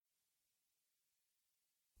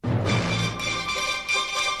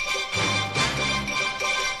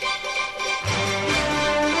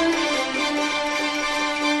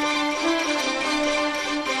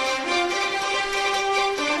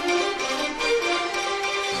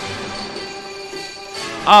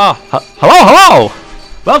Hello!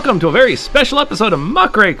 Welcome to a very special episode of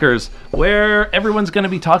Muckrakers, where everyone's going to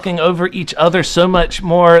be talking over each other so much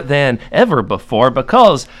more than ever before,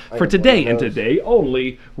 because for today and today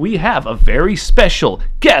only, we have a very special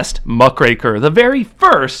guest Muckraker, the very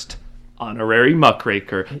first honorary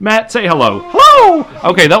Muckraker. Matt, say hello. Hello!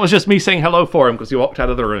 Okay, that was just me saying hello for him because he walked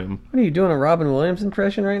out of the room. What are you doing, a Robin Williams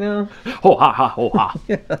impression right now? Ho ha ha ho ha.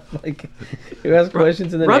 Yeah, like you ask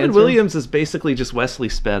questions and then Robin answer. Williams is basically just Wesley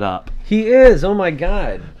sped up. He is. Oh my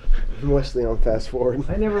God. Wesley on fast forward.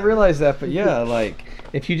 I never realized that, but yeah, like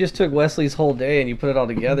if you just took Wesley's whole day and you put it all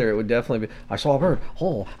together, it would definitely be. I saw a bird.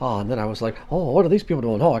 And then I was like, what are these people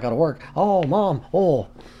doing? I gotta work. Mom.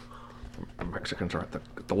 Mexicans are at the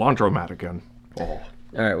laundromat again. All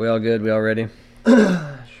right, we all good? We all ready?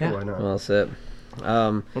 Sure, why not? Well, sit.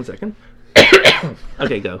 1 second.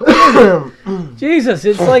 Okay, go. Jesus,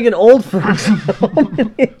 it's like an old folks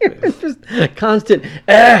home. It's just constant.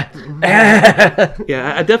 Yeah,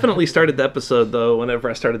 I definitely started the episode, though, whenever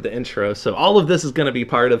I started the intro. So all of this is going to be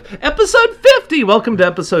part of episode 50. Welcome to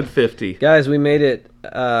episode 50. Guys, we made it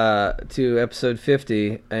to episode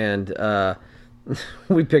 50, and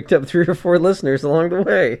we picked up 3 or 4 listeners along the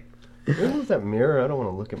way. What is that mirror? I don't want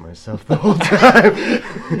to look at myself the whole time.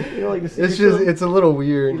 You don't like to see It's yourself? just, it's a little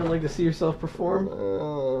weird. You don't like to see yourself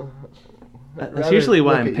perform? That's usually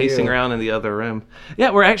why I'm pacing around in the other room. Yeah,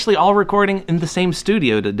 we're actually all recording in the same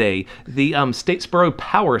studio today, the Statesboro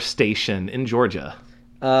Power Station in Georgia.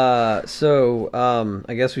 I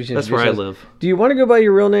guess we should. That's where I live. Do you want to go by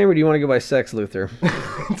your real name, or do you want to go by Sex Luthor?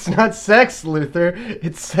 It's not Sex Luthor,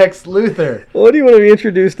 it's Sex Luthor. What do you want to be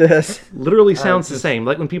introduced as? Literally sounds the same.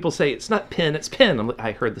 Like when people say it's not pen, it's pen. I'm like,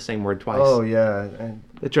 I heard the same word twice. Oh, yeah.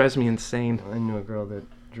 It drives me insane. I knew a girl that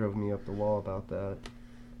drove me up the wall about that.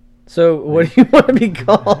 So, what do you want to be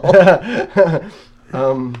called?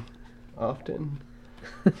 Often.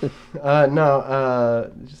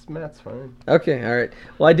 No, just Matt's fine. Okay, all right.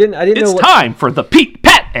 Well, I didn't know. It's time for the Pete,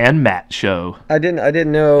 Pat, and Matt show. I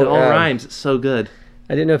didn't know. It all rhymes. It's so good.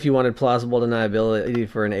 I didn't know if you wanted plausible deniability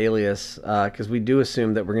for an alias, because we do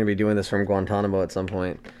assume that we're going to be doing this from Guantanamo at some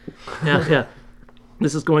point. Yeah.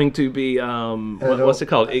 This is going to be what's it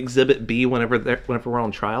called? Exhibit B. Whenever we're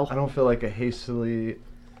on trial. I don't feel like a hastily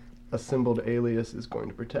assembled alias is going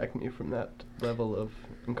to protect me from that level of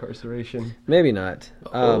incarceration. Maybe not.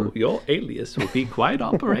 Your alias will be quite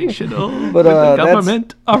operational But, when the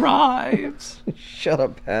government arrives. Shut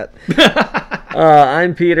up, Pat.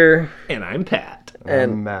 I'm Peter. And I'm Pat.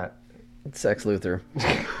 And I'm Matt. Sex Luthor.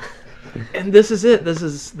 And this is it. This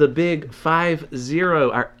is the big 50,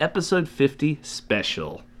 our episode 50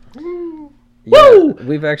 special. Yeah,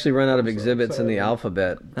 we've actually run out of exhibits in the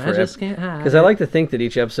alphabet. I just can't hide. Because I like to think that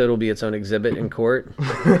each episode will be its own exhibit in court.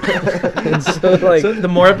 And so the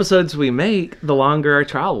more episodes we make, the longer our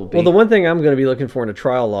trial will be. Well, the one thing I'm going to be looking for in a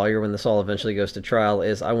trial lawyer when this all eventually goes to trial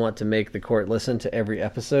is I want to make the court listen to every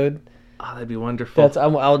episode. Oh, that'd be wonderful.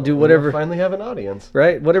 I'll do whatever. We'll finally have an audience.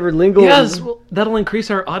 Right? Whatever lingo. Yes, well, that'll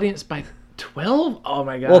increase our audience by 12? Oh,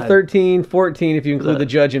 my God. Well, 13, 14 if you include the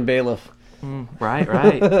judge and bailiff. Right.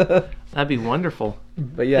 That'd be wonderful.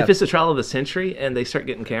 But yeah. If it's the trial of the century and they start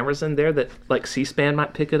getting cameras in there that, like, C-SPAN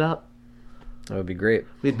might pick it up. That would be great.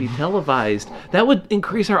 We'd be televised. That would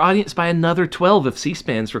increase our audience by another 12 if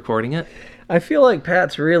C-SPAN's recording it. I feel like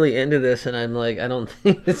Pat's really into this, and I'm like, I don't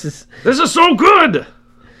think this is so good!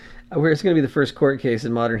 It's going to be the first court case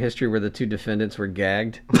in modern history where the 2 defendants were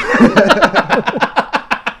gagged.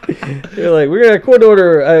 They're like, we're going to court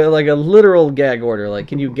order, like a literal gag order. Like,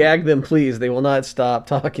 can you gag them, please? They will not stop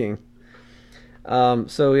talking.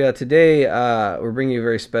 Today we're bringing you a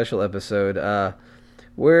very special episode.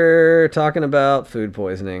 We're talking about food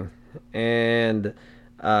poisoning. And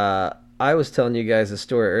I was telling you guys a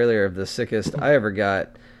story earlier of the sickest I ever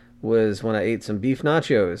got was when I ate some beef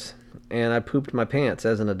nachos. And I pooped my pants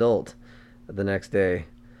as an adult the next day.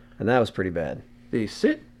 And that was pretty bad. The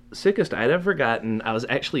sickest I'd ever gotten, I was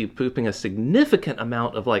actually pooping a significant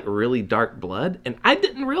amount of, like, really dark blood. And I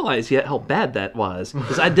didn't realize yet how bad that was.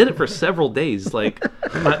 Because I did it for several days. Like,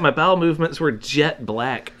 my bowel movements were jet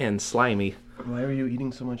black and slimy. Why are you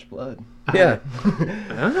eating so much blood? Yeah.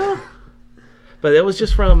 I don't know. But it was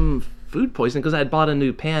just from food poisoning because I had bought a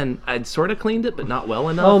new pan. I'd sort of cleaned it, but not well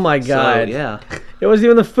enough. Oh my God! So, yeah, it wasn't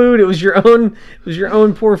even the food. It was your own. It was your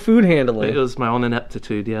own poor food handling. It was my own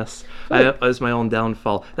ineptitude. Yes, it was my own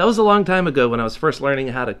downfall. That was a long time ago when I was first learning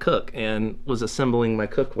how to cook and was assembling my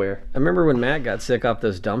cookware. I remember when Matt got sick off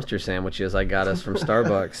those dumpster sandwiches I got us from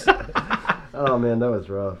Starbucks. Oh man, that was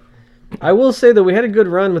rough. I will say that we had a good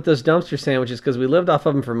run with those dumpster sandwiches because we lived off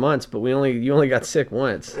of them for months, but you only got sick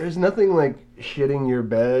once. There's nothing like shitting your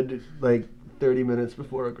bed like 30 minutes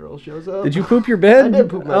before a girl shows up. Did you poop your bed? I did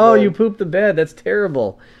poop my Oh, bed. you pooped the bed. That's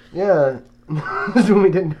terrible. Yeah. This is when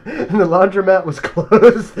we didn't, and the laundromat was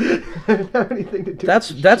closed. I didn't have anything to do.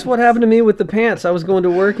 That's what happened to me with the pants. I was going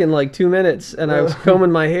to work in like 2 minutes, and I was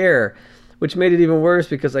combing my hair, which made it even worse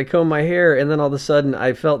because I combed my hair, and then all of a sudden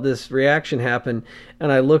I felt this reaction happen,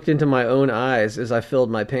 and I looked into my own eyes as I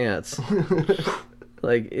filled my pants.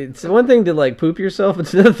 Like, it's one thing to like poop yourself;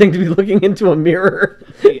 it's another thing to be looking into a mirror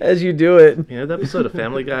as you do it. You know the episode of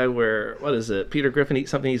Family Guy where, what is it, Peter Griffin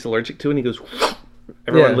eats something he's allergic to and he goes,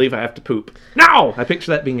 everyone Yeah. leave, I have to poop. No! I picture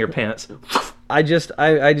that being your pants. I just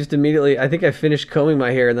immediately, I think I finished combing my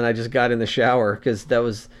hair, and then I just got in the shower because that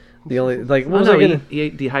was the only, like, what was I gonna, he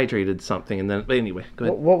ate dehydrated something and then, but anyway, go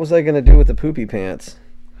ahead. what was I gonna do with the poopy pants?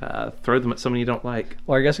 Throw them at someone you don't like.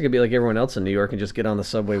 Well, I guess I could be like everyone else in New York and just get on the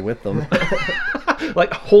subway with them.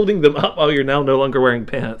 Like holding them up while you're now no longer wearing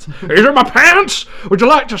pants. These are my pants! Would you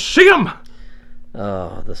like to see them?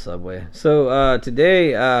 Oh, the subway. So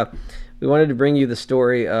today we wanted to bring you the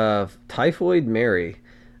story of Typhoid Mary.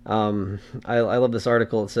 I love this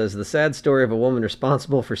article. It says, the sad story of a woman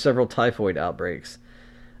responsible for several typhoid outbreaks.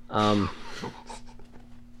 I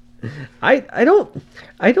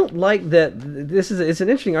don't like that. It's an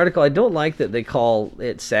interesting article. I don't like that they call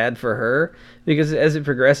it sad for her, because as it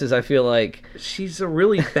progresses, I feel like She's a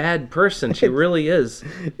really bad person. She really is.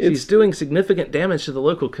 She's doing significant damage to the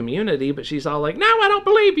local community, but she's all like, no, I don't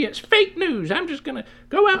believe you. It's fake news. I'm just going to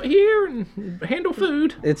go out here and handle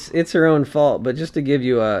food. it's her own fault. But just to give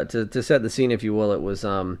you to set the scene, if you will, it was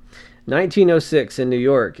 1906 in New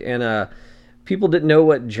York, and people didn't know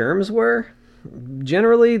what germs were.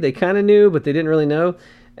 Generally, they kind of knew, but they didn't really know.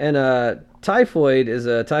 And typhoid is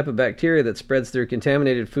a type of bacteria that spreads through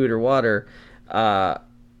contaminated food or water,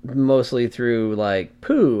 mostly through like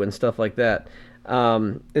poo and stuff like that.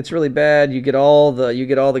 It's really bad. You get all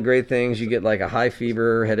the great things. You get like a high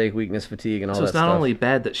fever, headache, weakness, fatigue, and all So that it's stuff. not only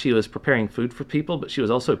bad that she was preparing food for people, but she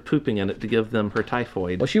was also pooping in it to give them her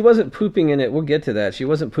typhoid. Well, she wasn't pooping in it. We'll get to that. She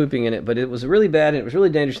wasn't pooping in it, but it was really bad, and it was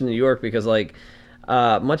really dangerous in New York because, like,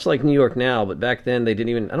 much like New York now, but back then they didn't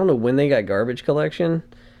even, I don't know when they got garbage collection,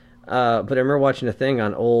 but I remember watching a thing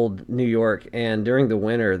on old New York, and during the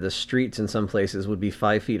winter, the streets in some places would be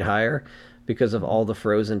 5 feet higher because of all the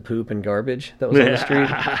frozen poop and garbage that was on the street.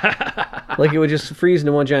 Like, it would just freeze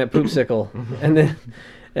into one giant poopsicle, and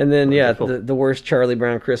then yeah, the worst Charlie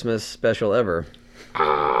Brown Christmas special ever.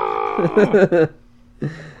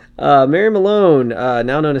 Mary Malone,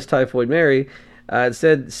 now known as Typhoid Mary, it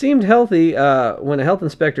said, seemed healthy when a health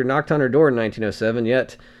inspector knocked on her door in 1907,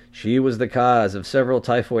 yet she was the cause of several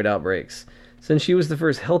typhoid outbreaks. Since she was the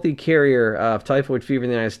first healthy carrier of typhoid fever in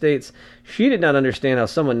the United States, she did not understand how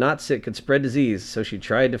someone not sick could spread disease, so she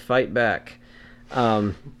tried to fight back.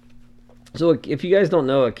 So if you guys don't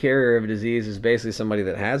know, a carrier of a disease is basically somebody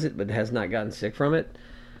that has it but has not gotten sick from it,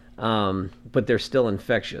 but they're still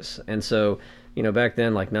infectious. And so, you know, back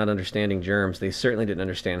then, like, not understanding germs, they certainly didn't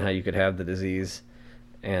understand how you could have the disease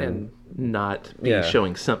and not be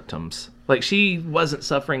showing symptoms. Like, she wasn't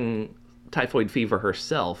suffering typhoid fever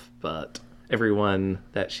herself, but everyone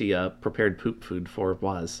that she prepared poop food for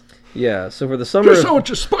was. Yeah, so for the summer... This sandwich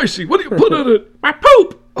is spicy. What do you put in it? My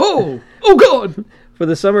poop! Oh God! For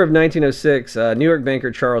the summer of 1906, New York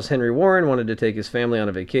banker Charles Henry Warren wanted to take his family on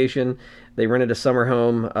a vacation. They rented a summer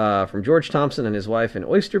home from George Thompson and his wife in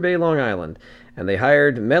Oyster Bay, Long Island. And they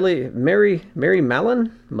hired Mary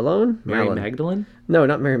Malone? Mary Magdalene? No,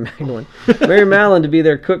 not Mary Magdalene. Mary Mallon to be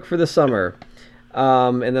their cook for the summer.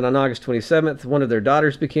 And then on August 27th, one of their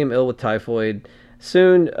daughters became ill with typhoid.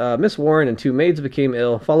 Soon, Miss Warren and 2 maids became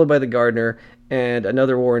ill, followed by the gardener and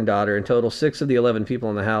another Warren daughter. In total, 6 of the 11 people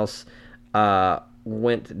in the house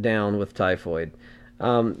went down with typhoid.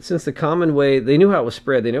 Since the common way, they knew how it was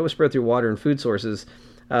spread. They knew it was spread through water and food sources.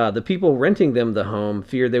 The people renting them the home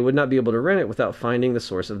feared they would not be able to rent it without finding the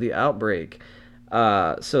source of the outbreak.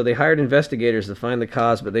 So they hired investigators to find the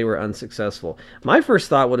cause, but they were unsuccessful. My first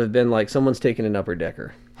thought would have been like someone's taking an upper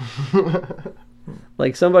decker.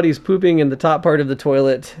 Like somebody's pooping in the top part of the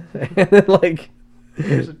toilet, and then like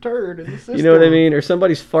There's a turd in the system. you know what I mean? Or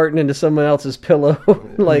somebody's farting into someone else's pillow.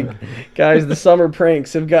 Like, guys, the summer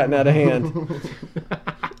pranks have gotten out of hand.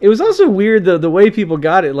 It was also weird, the way people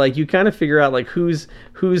got it. Like, you kind of figure out, like, who's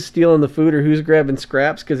stealing the food or who's grabbing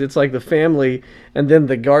scraps, because it's, like, the family and then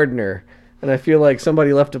the gardener. And I feel like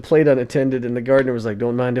somebody left a plate unattended, and the gardener was like,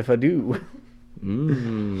 don't mind if I do.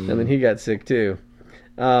 And then he got sick, too.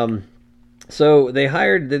 So they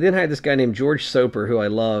then hired this guy named George Soper, who I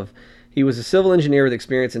love. He was a civil engineer with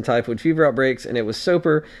experience in typhoid fever outbreaks, and it was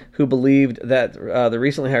Soper who believed that the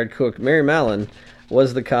recently hired cook, Mary Mallon,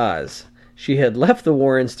 was the cause. she had left the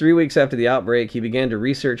Warrens 3 weeks after the outbreak. He began to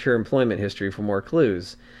research her employment history for more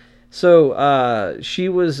clues. So she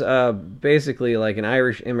was basically like an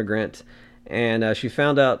Irish immigrant, and she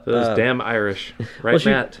found out Those damn Irish, right,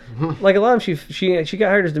 Matt? like a lot of she got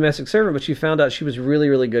hired as domestic servant, but she found out she was really,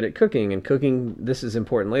 really good at cooking. And cooking, this is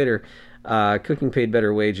important later, cooking paid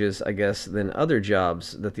better wages, I guess, than other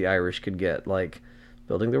jobs that the Irish could get, like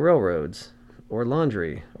building the railroads, or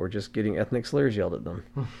laundry, or just getting ethnic slurs yelled at them.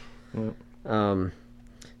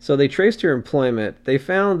 So they traced her employment. They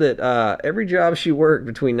found that every job she worked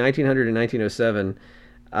between 1900 and 1907,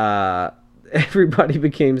 everybody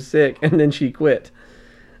became sick, and then she quit.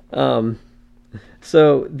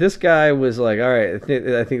 So this guy was like, all right,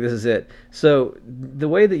 I think this is it. So the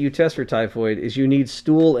way that you test for typhoid is you need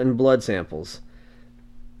stool and blood samples.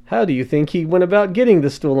 How do you think he went about getting the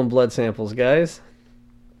stool and blood samples, guys?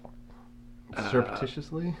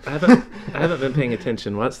 Surreptitiously? I haven't been paying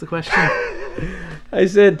attention. What's the question? I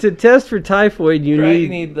said to test for typhoid, you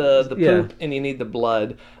need the yeah. poop and you need the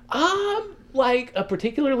blood. Like a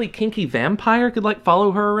particularly kinky vampire could like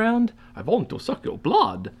follow her around. I want to suck your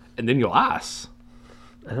blood and then your ass.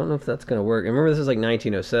 I don't know if that's gonna work. Remember, this is like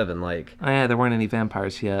 1907. Like, Oh yeah, there weren't any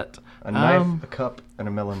vampires yet. A knife, a cup, and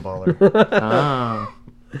a melon baller. Oh.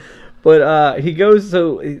 but he goes.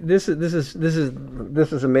 So this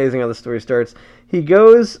is amazing how the story starts. He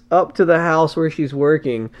goes up to the house where she's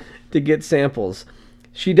working to get samples.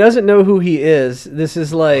 She doesn't know who he is. This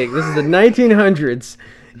is the 1900s.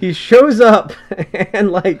 He shows up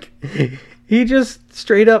and like he just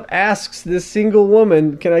straight up asks this single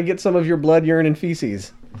woman, "Can I get some of your blood, urine, and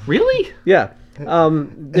feces?" Really? Yeah.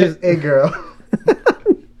 Hey, girl.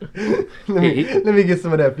 let me get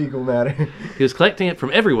some of that fecal matter. He was collecting it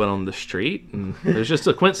from everyone on the street, and there's just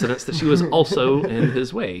a coincidence that she was also in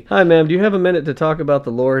his way. Hi, ma'am. Do you have a minute to talk about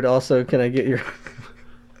the Lord? Also, can I get your...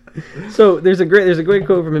 So there's a great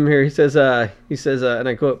quote from him here. He says, and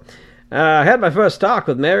I quote, "I had my first talk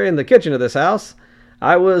with Mary in the kitchen of this house.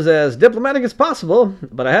 I was as diplomatic as possible,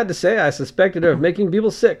 but I had to say I suspected her of making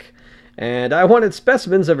people sick, and I wanted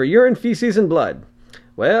specimens of her urine, feces, and blood.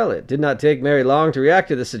 Well, it did not take Mary long to react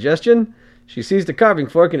to this suggestion. She seized a carving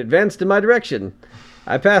fork and advanced in my direction.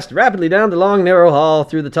 I passed rapidly down the long, narrow hall,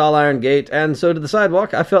 through the tall iron gate, and so to the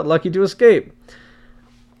sidewalk. I felt lucky to escape."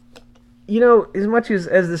 You know, as much as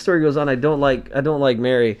the story goes on, I don't like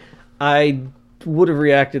Mary. I would have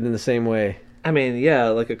reacted in the same way. I mean, yeah,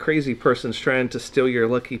 like a crazy person's trying to steal your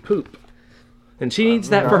lucky poop. And she needs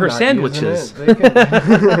that for her sandwiches.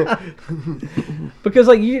 Because,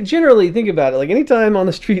 like, you generally think about it. Like, anytime on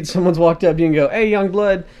the street someone's walked up to you and go, "Hey, young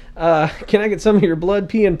blood, can I get some of your blood,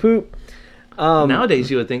 pee, and poop?" Nowadays,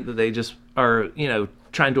 you would think that they just are,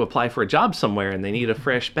 trying to apply for a job somewhere and they need a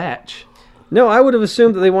fresh batch. No, I would have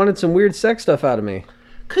assumed that they wanted some weird sex stuff out of me.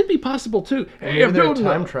 Could be possible, too. Maybe they're a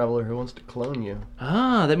time traveler who wants to clone you.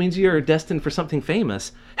 Ah, that means you're destined for something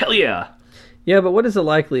famous. Hell yeah! Yeah, but what is the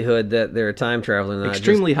likelihood that they're a time traveler?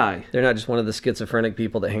 Extremely high. They're not just one of the schizophrenic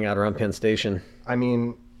people that hang out around Penn Station. I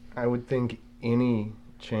mean, I would think any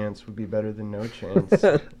chance would be better than no chance.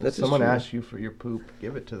 If someone asks you for your poop,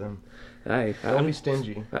 give it to them. Don't be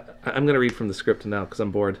stingy. I'm going to read from the script now because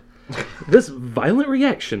I'm bored. This violent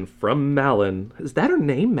reaction from Malin. Is that her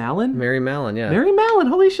name, Malin? Mary Mallon, yeah. Mary Mallon,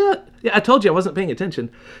 holy shit. Yeah, I told you I wasn't paying attention.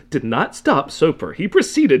 Did not stop Soper. He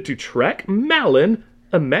proceeded to track Malin.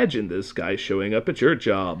 Imagine this guy showing up at your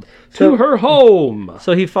job. To her home.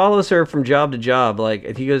 So he follows her from job to job.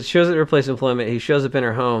 Like, he shows up at her place of employment. He shows up in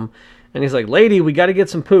her home. And he's like, "Lady, we got to get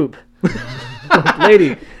some poop."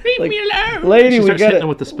 Lady, leave me alone. Lady, she we starts got hitting him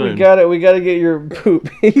with the spoon. We got to get your poop.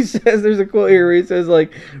 He says, there's a quote here where he says,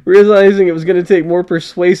 like, realizing it was going to take more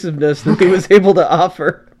persuasiveness than he was able to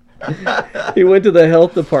offer, he went to the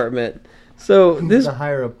health department. So this to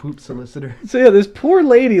hire a poop solicitor. So yeah, this poor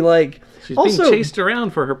lady, like, she's also being chased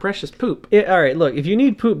around for her precious poop. Yeah, all right, look, if you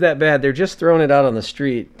need poop that bad, they're just throwing it out on the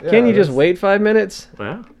street. Yeah, Can't you just wait 5 minutes?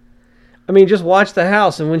 Wow. I mean, just watch the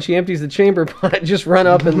house, and when she empties the chamber pot, just run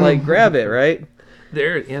up and like grab it, right?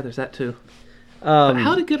 There's that too. But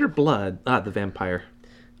how to get her blood? The vampire.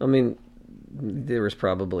 I mean, there was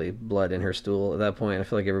probably blood in her stool at that point. I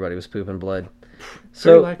feel like everybody was pooping blood.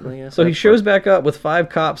 Very likely, yeah. So he shows back up with 5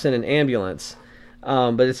 cops and an ambulance.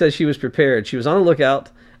 But it says she was prepared. She was on the lookout.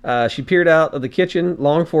 She peered out of the kitchen,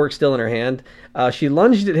 long fork still in her hand. She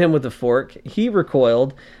lunged at him with the fork. He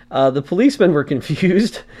recoiled. The policemen were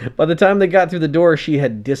confused. By the time they got through the door, she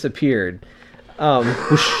had disappeared.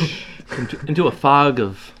 Into a fog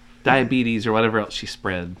of diabetes or whatever else she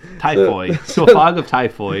spread. Typhoid. So a fog of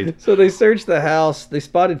typhoid. So they searched the house. They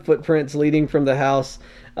spotted footprints leading from the house.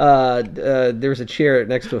 There was a chair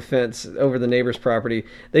next to a fence over the neighbor's property.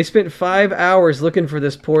 They spent 5 hours looking for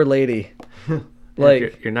this poor lady.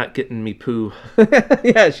 Like you're not getting me poo.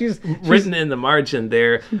 Yeah, she's written in the margin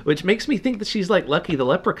there, which makes me think that she's like Lucky the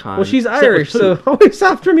Leprechaun. Well, she's Irish, so always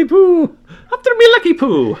after me poo. After me Lucky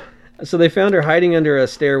Poo. So they found her hiding under a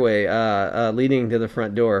stairway leading to the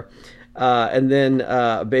front door. And then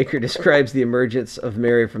Baker describes the emergence of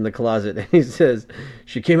Mary from the closet. And he says,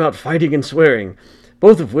 she came out fighting and swearing,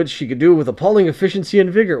 both of which she could do with appalling efficiency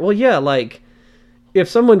and vigor. Well, yeah, like, if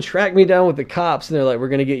someone tracked me down with the cops and they're like, we're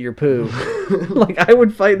going to get your poo, like, I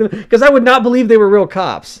would fight them, because I would not believe they were real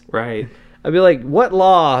cops. Right. I'd be like, what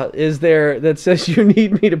law is there that says you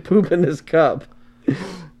need me to poop in this cup?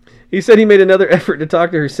 He said he made another effort to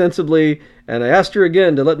talk to her sensibly, and I asked her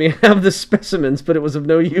again to let me have the specimens, but it was of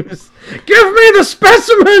no use. Give me the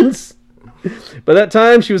specimens! By that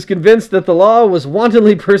time, she was convinced that the law was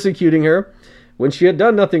wantonly persecuting her when she had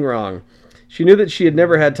done nothing wrong. She knew that she had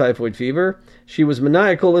never had typhoid fever. She was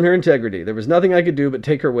maniacal in her integrity. There was nothing I could do but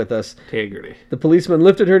take her with us. Integrity. The policeman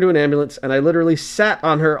lifted her to an ambulance, and I literally sat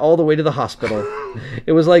on her all the way to the hospital.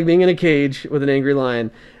 It was like being in a cage with an angry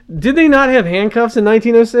lion. Did they not have handcuffs in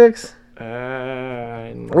 1906?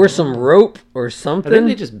 Or some rope or something? I think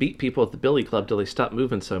they just beat people at the billy club till they stopped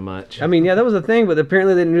moving so much. I mean, yeah, that was a thing, but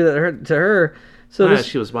apparently they didn't do that to her. So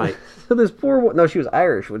she was white. So this poor... No, she was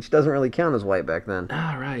Irish, which doesn't really count as white back then.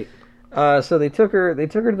 Ah, right. So they took her to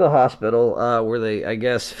the hospital, where they, I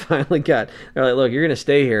guess, finally they're like, look, you're going to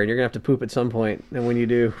stay here, and you're going to have to poop at some point, and when you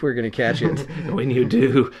do, we're going to catch it. When you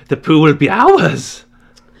do, the poo will be ours.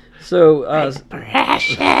 So,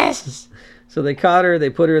 precious. So they caught her, they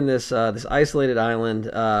put her in this isolated island,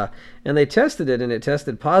 and they tested it, and it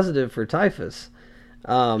tested positive for typhus.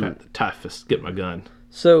 Typhus, get my gun.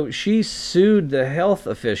 So she sued the health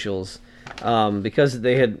officials, because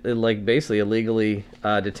they had like basically illegally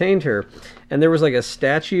detained her, and there was like a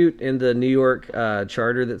statute in the New York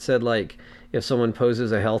charter that said like if someone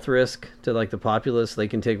poses a health risk to like the populace, they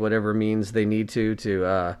can take whatever means they need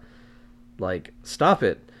to like stop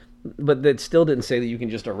it. But that still didn't say that you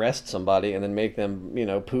can just arrest somebody and then make them,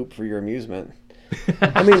 poop for your amusement.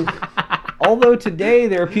 I mean, although today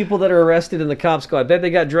there are people that are arrested and the cops go, I bet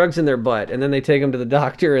they got drugs in their butt, and then they take them to the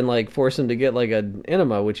doctor and like force them to get like an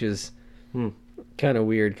enema, which is kind of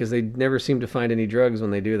weird because they never seem to find any drugs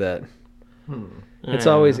when they do that. It's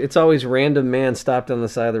always random man stopped on the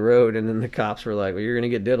side of the road, and then the cops were like, well, you're gonna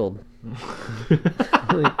get diddled.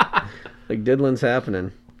 like diddling's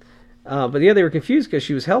happening. But yeah, they were confused because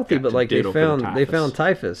she was healthy, but like they found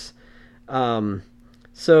typhus.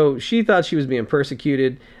 So she thought she was being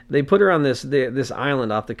persecuted. They put her on this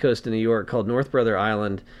island off the coast of New York called North Brother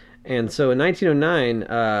Island, and so in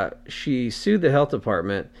 1909 she sued the health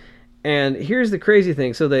department. And here's the crazy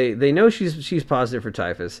thing: so they know she's positive for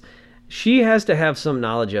typhus. She has to have some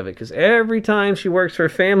knowledge of it because every time she works for a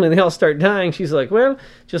family and they all start dying, she's like, well,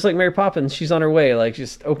 just like Mary Poppins, she's on her way. Like,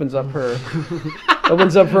 just opens up her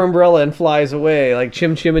umbrella and flies away. Like,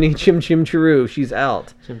 chim chimney, chim chim chiroo, she's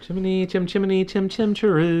out. Chim chimney, chim chimney, chim chim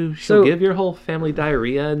chiroo. She'll give your whole family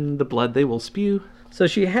diarrhea and the blood they will spew. So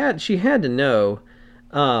she had to know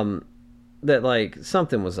that, like,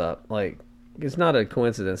 something was up. Like, it's not a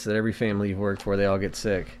coincidence that every family you've worked for, they all get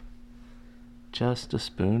sick. Just a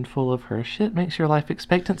spoonful of her shit makes your life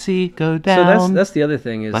expectancy go down. So that's the other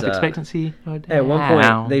thing is life expectancy go down. At one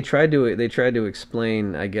point they tried to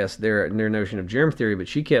explain, I guess, their notion of germ theory, but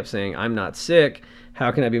she kept saying, I'm not sick.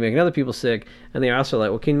 How can I be making other people sick? And they also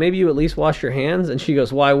like, well, can maybe you at least wash your hands? And she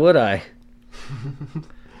goes, why would I?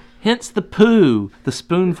 Hence the poo, the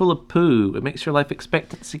spoonful of poo. It makes your life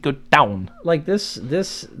expectancy go down. Like this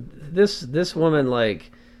woman,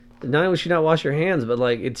 like, not only would she not wash her hands, but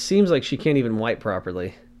like it seems like she can't even wipe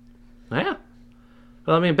properly. Yeah.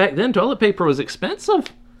 Well, I mean, back then toilet paper was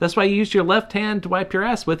expensive. That's why you used your left hand to wipe your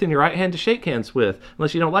ass with and your right hand to shake hands with.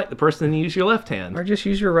 Unless you don't like the person, then you use your left hand. Or just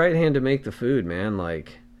use your right hand to make the food, man.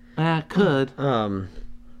 Like, I could.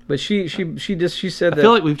 But she said that. I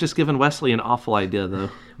feel like we've just given Wesley an awful idea,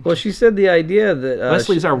 though. Well, she said the idea that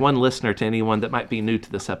Wesley's our one listener to anyone that might be new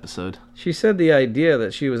to this episode. She said the idea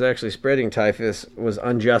that she was actually spreading typhus was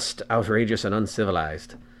unjust, outrageous, and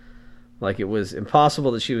uncivilized. Like, it was impossible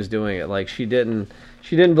that she was doing it. Like, she didn't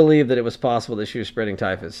believe that it was possible that she was spreading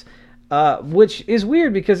typhus, which is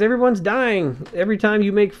weird because everyone's dying every time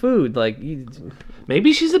you make food. Like,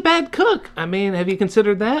 maybe she's a bad cook. I mean, have you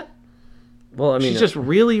considered that? Well, I mean, she's just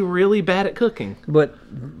really, really bad at cooking. But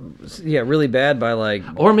yeah, really bad by like.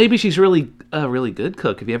 Or maybe she's really a really good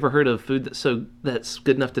cook. Have you ever heard of food that's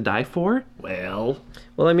good enough to die for? Well,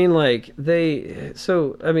 I mean, like it's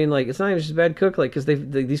not even just a bad cook, like because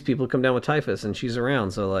these people come down with typhus and she's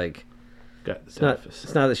around, so like. Got the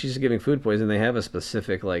it's not that she's giving food poisoning. They have a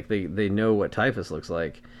specific like they know what typhus looks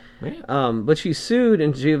like. Yeah. But she sued,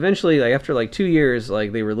 and she eventually, like after like 2 years,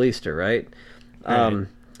 like they released her, right? Right.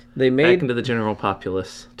 They made back into the general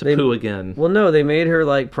populace to poo again. Well, no, they made her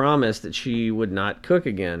like promise that she would not cook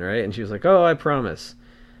again, right? And she was like, "Oh, I promise."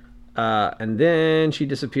 And then she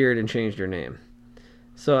disappeared and changed her name.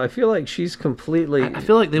 So I feel like she's completely. I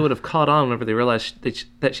feel like they would have caught on whenever they realized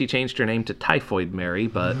that she changed her name to Typhoid Mary,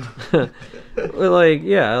 but like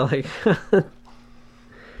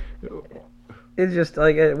it's just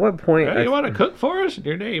like at what point? You want to cook for us?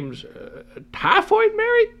 Your name's Typhoid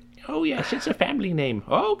Mary. Oh yes, it's a family name.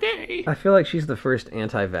 Okay. I feel like she's the first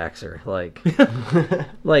anti-vaxxer. Like,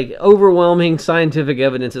 like overwhelming scientific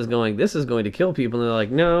evidence is going. This is going to kill people, and they're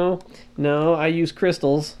like, no, I use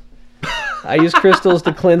crystals. I use crystals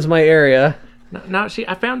to cleanse my area. Now, see,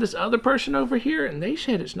 I found this other person over here, and they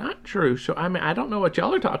said it's not true. So, I mean, I don't know what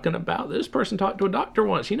y'all are talking about. This person talked to a doctor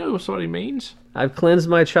once. He knows what he means. I've cleansed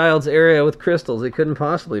my child's area with crystals. It couldn't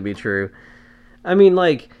possibly be true. I mean,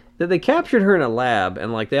 like, that they captured her in a lab,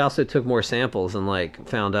 and, like, they also took more samples and, like,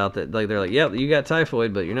 found out that, like, they're like, yep, you got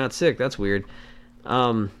typhoid, but you're not sick. That's weird.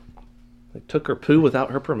 They took her poo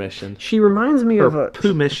without her permission. She reminds me of a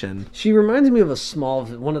poo mission. She reminds me of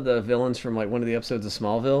one of the villains from like one of the episodes of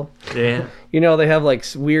Smallville. Yeah. You know, they have like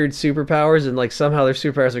weird superpowers and like somehow their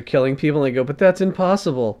superpowers are killing people and they go, but that's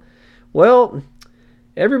impossible. Well,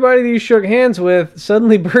 everybody that you shook hands with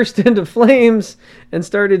suddenly burst into flames and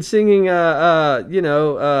started singing, Handel's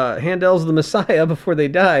The Messiah before they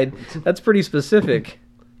died. That's pretty specific.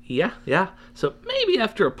 Yeah. So maybe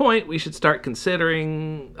after a point, we should start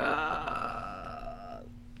considering...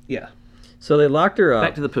 Yeah. So they locked her up.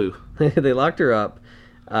 Back to the poo. They locked her up.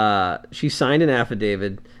 She signed an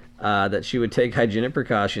affidavit that she would take hygienic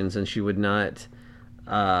precautions and she would not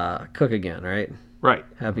cook again, right? Right.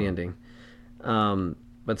 Happy ending.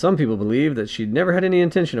 But some people believe that she'd never had any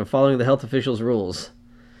intention of following the health officials' rules.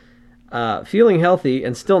 Feeling healthy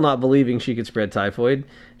and still not believing she could spread typhoid,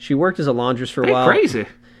 she worked as a laundress for a while. Crazy.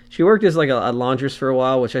 She worked as like a laundress for a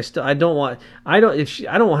while, which I don't want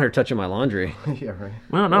her touching my laundry. Yeah, right.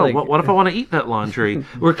 Well, no. Like, what if I want to eat that laundry?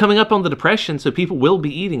 We're coming up on the Depression, so people will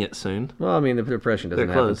be eating it soon. Well, I mean, the Depression doesn't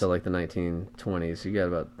happen until like the 1920s. You got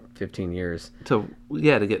about 15 years. To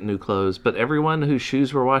get new clothes. But everyone whose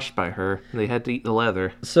shoes were washed by her, they had to eat the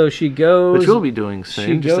leather. So she goes... Which we'll be doing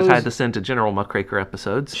soon, just to tie this into General Muckraker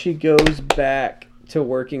episodes. She goes back to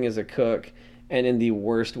working as a cook, and in the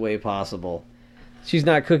worst way possible. She's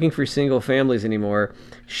not cooking for single families anymore.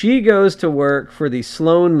 She goes to work for the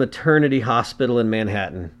Sloan Maternity Hospital in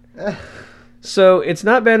Manhattan. So it's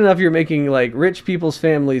not bad enough you're making like rich people's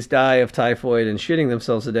families die of typhoid and shitting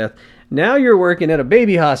themselves to death. Now you're working at a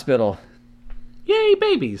baby hospital. Yay,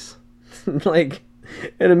 babies. Like,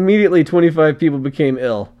 and immediately 25 people became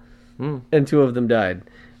ill. And 2 of them died.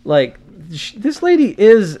 Like, this lady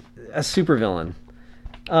is a supervillain.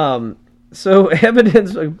 So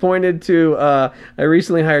evidence pointed to a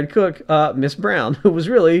recently hired cook, Miss Brown, who was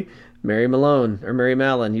really Mary Malone or Mary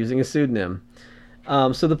Mallon using a pseudonym.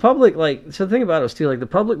 So the public, so the thing about it was too, like the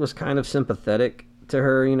public was kind of sympathetic to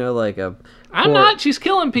her, I'm not. She's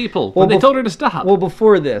killing people. Well, they told her to stop. Well,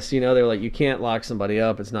 before this, they were like, you can't lock somebody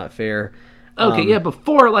up. It's not fair. Okay,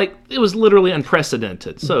 before, it was literally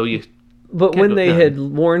unprecedented. So you. But when they had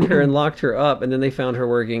warned her and locked her up, and then they found her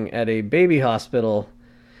working at a baby hospital.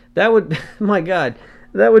 That would, my God,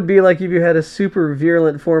 that would be like if you had a super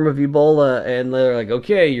virulent form of Ebola and they're like,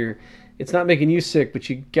 okay, it's not making you sick, but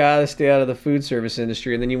you gotta stay out of the food service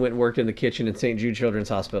industry. And then you went and worked in the kitchen at St. Jude Children's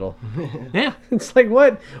Hospital. Yeah. It's like,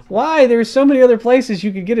 what? Why? There's so many other places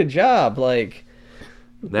you could get a job.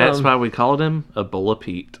 That's why we called him Ebola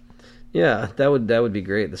Pete. Yeah, that would be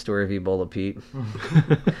great. The story of Ebola Pete.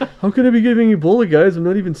 How could I be giving Ebola, guys? I'm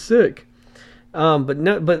not even sick.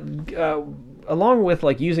 Along with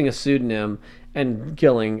using a pseudonym and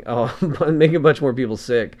killing, making much more people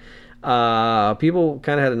sick, people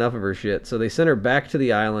kind of had enough of her shit. So they sent her back to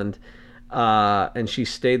the island, and she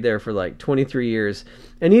stayed there for 23 years.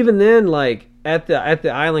 And even then, at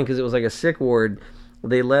the island, because it was a sick ward,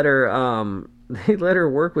 they let her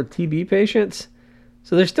work with TB patients.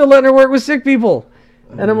 So they're still letting her work with sick people.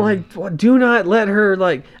 And I'm like, well, do not let her,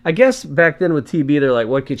 I guess back then with TB, they're like,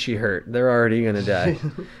 what could she hurt? They're already going to die.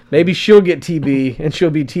 Maybe she'll get TB and she'll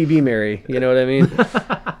be TB Mary. You know what I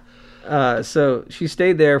So she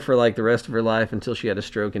stayed there for like the rest of her life until she had a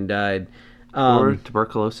stroke and died. Or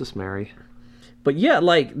tuberculosis Mary. But yeah,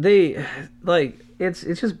 it's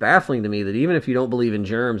just baffling to me that even if you don't believe in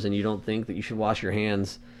germs and you don't think that you should wash your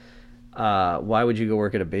hands, why would you go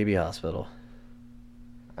work at a baby hospital?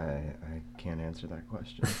 I can't answer that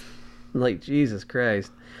question. Like, Jesus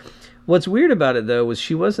Christ. What's weird about it, though, was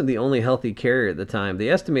she wasn't the only healthy carrier at the time. They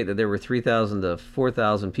estimate that there were 3,000 to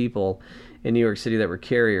 4,000 people in New York City that were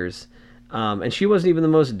carriers. And she wasn't even the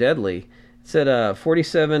most deadly. It said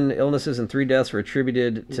 47 illnesses and 3 deaths were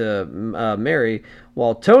attributed to Mary,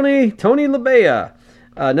 while Tony LaBea,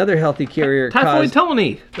 another healthy carrier, Typhoid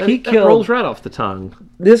Tony. That rolls right off the tongue.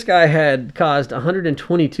 This guy had caused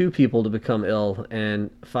 122 people to become ill and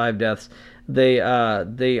 5 deaths. They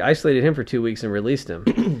isolated him for 2 weeks and released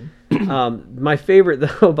him. My favorite,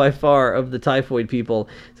 though, by far, of the typhoid people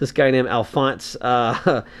is this guy named Alphonse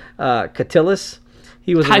Catillus.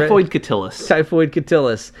 He was Typhoid Catillus. Typhoid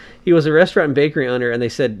Catillus. He was a restaurant and bakery owner, and they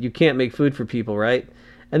said, you can't make food for people, right?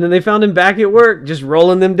 And then they found him back at work, just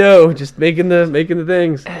rolling them dough, just making the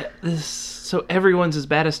things. So everyone's as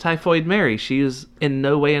bad as Typhoid Mary. She is in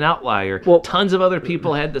no way an outlier. Well, tons of other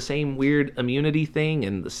people had the same weird immunity thing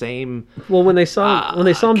and the same. Well, when they saw him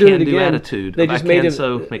doing it again, attitude. They just made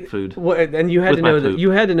him make food. Well, and you had to know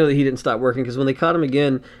that he didn't stop working, because when they caught him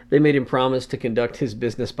again, they made him promise to conduct his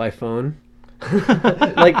business by phone.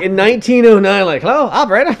 Like in 1909, like, hello,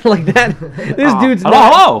 operator, like that.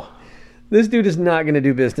 Hello. This dude is not going to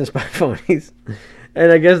do business by phone.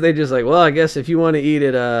 And I guess they just like, well, I guess if you want to eat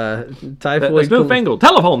at Typhoid... This newfangled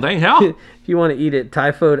telephone thing, how? If you want to eat at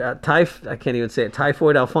I can't even say it,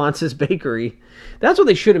 Typhoid Alphonse's Bakery. That's what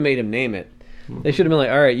they should have made him name it. They should have been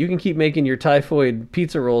like, all right, you can keep making your Typhoid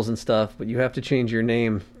pizza rolls and stuff, but you have to change your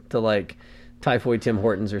name to like Typhoid Tim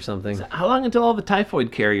Hortons or something. So how long until all the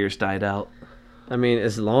typhoid carriers died out? I mean,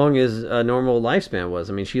 as long as a normal lifespan was.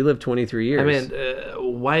 I mean, she lived 23 years. I mean,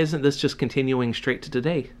 why isn't this just continuing straight to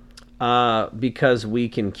today? Because we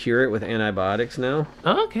can cure it with antibiotics now.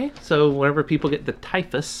 Oh, okay. So whenever people get the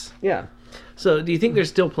typhus. Yeah. So do you think there's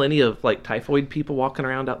still plenty of like typhoid people walking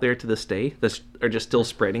around out there to this day that are just still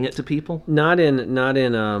spreading it to people? Generally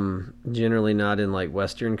not in like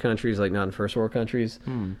Western countries, like not in first world countries.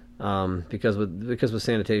 Because with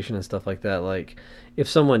sanitation and stuff like that, like if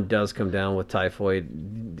someone does come down with typhoid,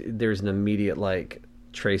 there's an immediate like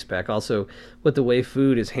trace back. Also, with the way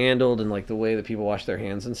food is handled and like the way that people wash their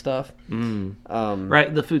hands and stuff.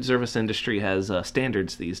 Right, the food service industry has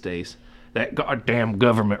standards these days. That goddamn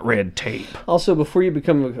government red tape. Also, before you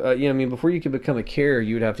become, before you could become a carrier,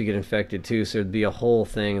 you would have to get infected too. So it'd be a whole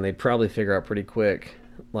thing, and they'd probably figure out pretty quick,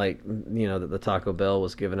 like that the Taco Bell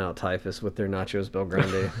was giving out typhus with their nachos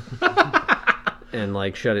Belgrande. And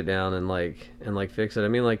like shut it down and fix it. I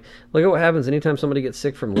mean, like look at what happens anytime somebody gets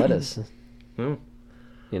sick from lettuce.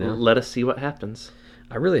 Let us see what happens.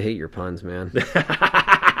 I really hate your puns, man.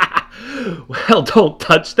 Well, don't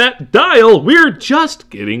touch that dial. We're just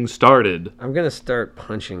getting started. I'm gonna start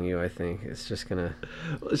punching you. I think it's just gonna.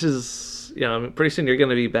 Which is, pretty soon you're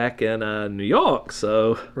gonna be back in New York.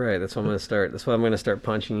 So right, that's what I'm gonna start. That's why I'm gonna start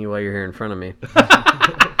punching you while you're here in front of me.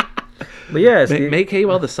 But yeah, make hay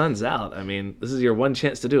while the sun's out. I mean, this is your one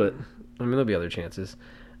chance to do it. I mean, there'll be other chances.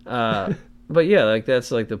 But yeah, like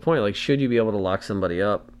that's like the point. Like, should you be able to lock somebody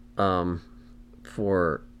up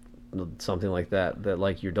for something like that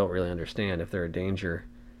like you don't really understand if they're a danger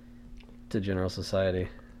to general society?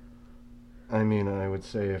 I mean, I would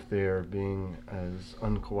say if they are being as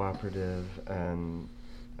uncooperative and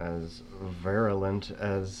as virulent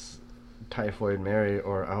as Typhoid Mary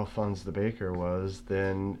or Alphonse the Baker was,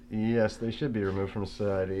 then yes, they should be removed from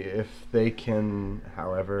society. If they can,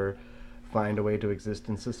 however, find a way to exist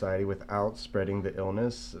in society without spreading the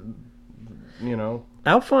illness,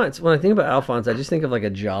 Alphonse, when I think about Alphonse, I just think of like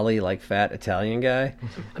a jolly, like fat Italian guy.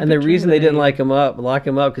 And the reason they didn't lock him up,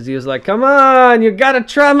 because he was like, come on, you gotta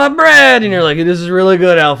try my bread. And you're like, this is really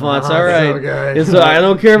good, Alphonse. All right. So I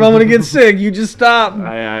don't care if I'm going to get sick. You just stop.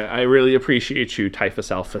 I really appreciate you, Typhus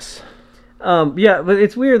Alphus. Yeah, but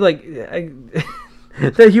it's weird, like,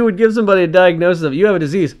 that you would give somebody a diagnosis of, you have a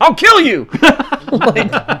disease. I'll kill you!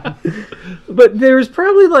 But there's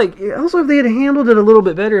probably also if they had handled it a little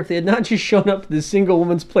bit better, if they had not just shown up to this single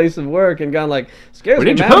woman's place of work and gone like, excuse me,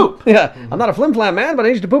 need man. You poop. Yeah, I'm not a flim-flam man, but I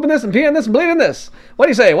need you to poop in this and pee in this and bleed in this. What do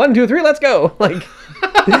you say? 1, 2, 3, let's go. Like,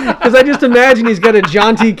 because I just imagine he's got a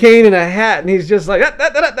jaunty cane and a hat and he's just like,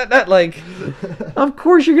 that. Like, of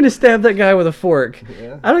course you're going to stab that guy with a fork.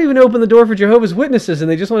 Yeah. I don't even open the door for Jehovah's Witnesses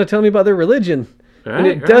and they just want to tell me about their religion. And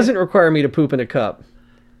it doesn't require me to poop in a cup.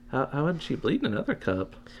 How would she bleed in another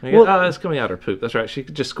cup? Well- It's coming out her poop. That's right. She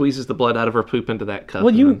just squeezes the blood out of her poop into that cup. Well,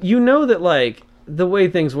 and you then- you know that like the way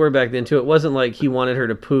things were back then too. It wasn't like he wanted her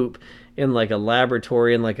to poop in like a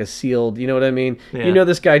laboratory in like a sealed. You know what I mean? Yeah. You know,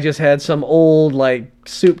 this guy just had some old like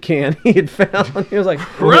soup can he had found. He was like,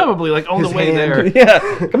 probably like on the His way hand. there.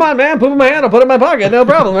 yeah, come on, man, poop in my hand. I'll put it in my pocket. No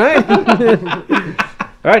problem, right?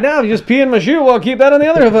 All right, now if you just pee in my shoe, I'll keep that on the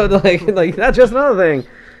other foot. Like that's just another thing.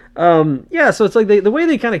 Yeah, so it's like the way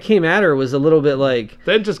they kind of came at her was a little bit like,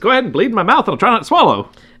 Then just go ahead and bleed in my mouth and I'll try not to swallow.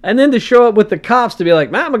 and then to show up with the cops to be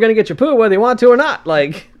like, "Ma'am, I'm gonna get your poo whether you want to or not."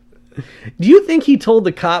 Like, do you think he told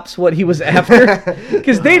the cops what he was after?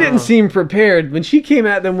 Because they didn't seem prepared when she came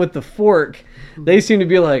at them with the fork. They seemed to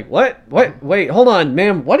be like, "What? What? Wait, hold on,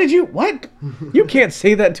 ma'am. What did you? What? You can't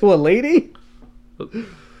say that to a lady."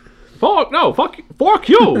 Fuck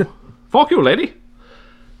you. Fuck you, lady.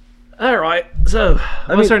 All right. So,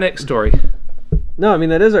 what's mean- our next story? No, I mean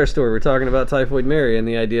that is our story. We're talking about Typhoid Mary and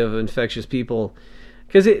the idea of infectious people,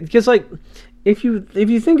 because like if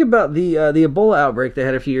you think about the Ebola outbreak they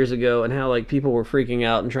had a few years ago and how like people were freaking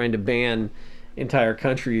out and trying to ban entire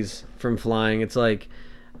countries from flying, it's like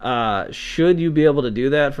should you be able to do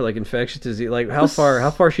that for like infectious disease? Like how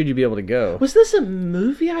far should you be able to go? Was this a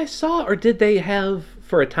movie I saw, or did they have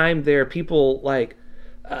for a time there people like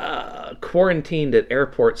quarantined at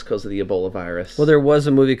airports because of the Ebola virus? Well, there was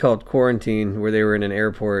a movie called Quarantine where they were in an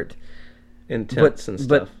airport. in tents and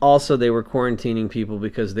But stuff. also they were quarantining people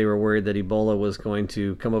because they were worried that Ebola was going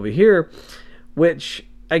to come over here, which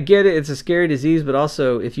I get it. It's a scary disease, but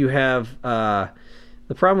also if you have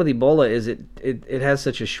the problem with Ebola is it has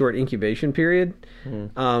such a short incubation period,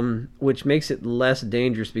 which makes it less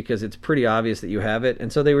dangerous because it's pretty obvious that you have it.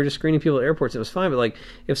 And so they were just screening people at airports. It was fine. But like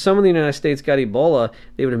if someone in the United States got Ebola,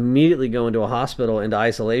 they would immediately go into a hospital, into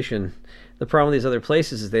isolation. The problem with these other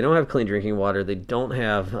places is they don't have clean drinking water. They don't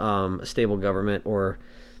have a stable government or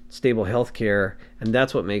stable health care. And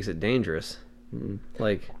that's what makes it dangerous.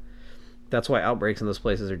 Like, that's why outbreaks in those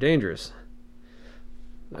places are dangerous.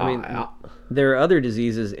 I mean, there are other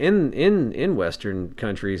diseases in Western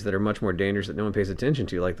countries that are much more dangerous that no one pays attention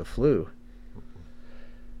to, like the flu.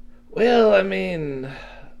 Well, I mean,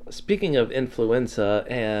 speaking of influenza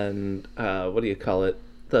and what do you call it,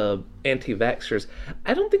 the anti-vaxxers,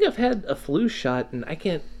 I don't think I've had a flu shot, and I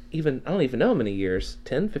don't even know how many years,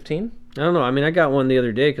 10, 15? I don't know. I mean, I got one the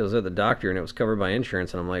other day because I was at the doctor and it was covered by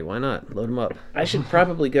insurance, and I'm like, why not? Load them up. I should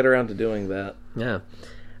probably get around to doing that. Yeah.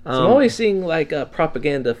 So I'm always seeing like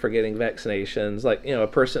propaganda for getting vaccinations, like a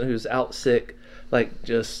person who's out sick, like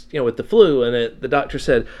just with the flu, and the doctor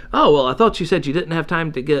said, "Oh well, I thought you said you didn't have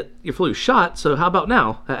time to get your flu shot, so how about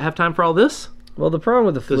now? Have time for all this?" Well, the problem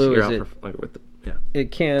with the flu You're is out for, with the, yeah. it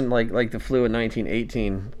can like the flu in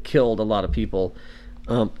 1918 killed a lot of people.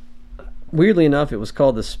 Weirdly enough, it was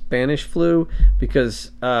called the Spanish flu because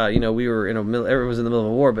we were everyone was in the middle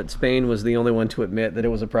of a war, but Spain was the only one to admit that it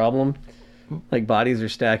was a problem. Like bodies are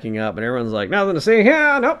stacking up, and everyone's like, "Nothing to see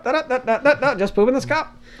here. Nope, just poop in this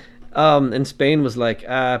cup." And Spain was like,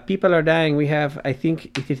 "People are dying. We have, I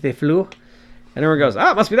think, it is the flu." And everyone goes,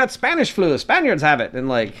 "Oh, it must be that Spanish flu. The Spaniards have it." And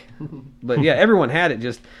like, but yeah, everyone had it.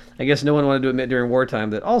 Just I guess no one wanted to admit during wartime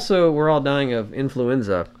that also we're all dying of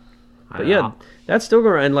influenza. But yeah, that's still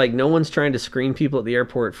going. And like, no one's trying to screen people at the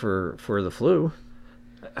airport for the flu.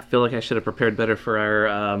 I feel like I should have prepared better for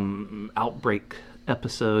our outbreak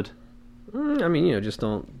episode. I mean, just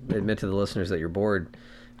don't admit to the listeners that you're bored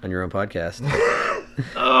on your own podcast.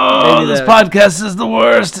 Oh, Maybe this that- podcast is the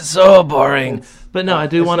worst. It's so boring. But no, I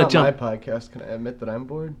do want to It's jump. not my podcast. Can I admit that I'm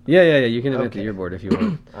bored? Yeah. You can admit Okay. that you're bored if you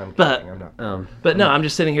want. I'm But- kidding. I'm not. But no, I'm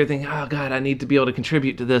just sitting here thinking, oh God, I need to be able to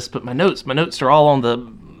contribute to this. But my notes are all on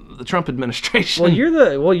the Trump administration. Well, you're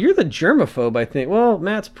the germaphobe, I think. Well,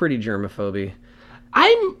 Matt's pretty germaphobe.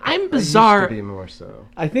 I'm Used bizarre. to be more so.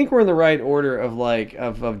 I think we're in the right order of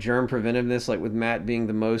of germ preventiveness, like with Matt being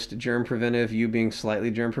the most germ preventive, you being slightly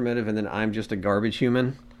germ preventive, and then I'm just a garbage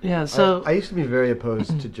human. Yeah. So I used to be very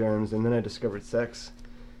opposed to germs, and then I discovered sex,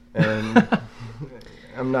 and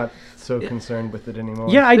I'm not so concerned with it anymore.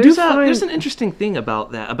 Yeah, I there's do find there's an interesting thing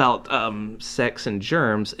about that, about sex and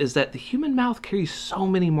germs, is that the human mouth carries so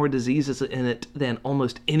many more diseases in it than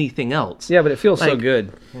almost anything else. Yeah, but it feels so Like-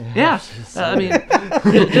 good. Yeah, I mean, I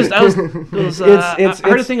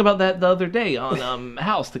heard a thing about that the other day on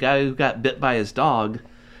House. The guy who got bit by his dog,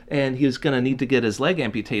 and he was going to need to get his leg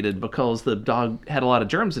amputated because the dog had a lot of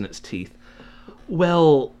germs in its teeth.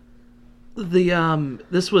 Well,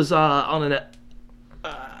 this was on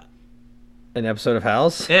An episode of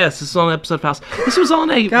House. this is on an episode of House. This was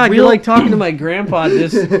on a God, real. you're like talking to my grandpa.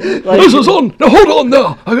 Just like, This was on. Now hold on.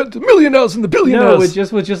 Now I got the millionaires and the billionaires. no,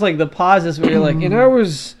 it was just like the pauses where you're like, and I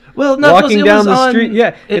was Well, no, walking it down was the on, street.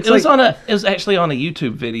 Yeah, it was it was actually on a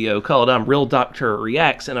YouTube video called Real Doctor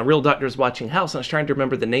Reacts, and a real doctor is watching House, and I was trying to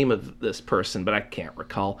remember the name of this person, but I can't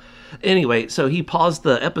recall. Anyway, so he paused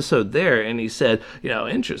the episode there, and he said,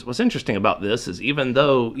 what's interesting about this is even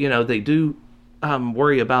though, they do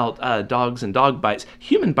worry about dogs and dog bites,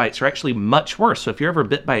 human bites are actually much worse. So if you're ever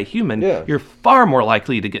bit by a human, you're far more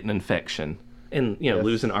likely to get an infection and,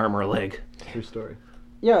 lose an arm or a leg. True story.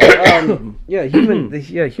 Yeah,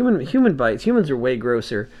 human bites. Humans are way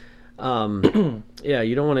grosser. Yeah,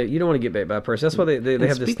 you don't want to get bit by a person. That's why they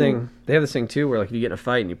have this thing. They have this thing too, where like if you get in a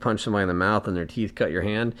fight and you punch somebody in the mouth and their teeth cut your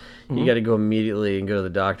hand, you got to go immediately and go to the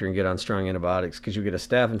doctor and get on strong antibiotics because you get a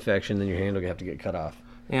staph infection, then your hand will have to get cut off.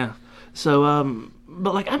 Yeah. So,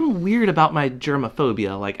 but like I'm weird about my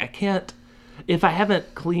germophobia. Like I can't, if I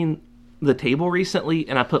haven't cleaned the table recently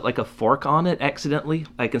and I put like a fork on it accidentally,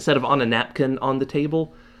 like instead of on a napkin on the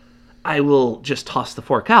table, I will just toss the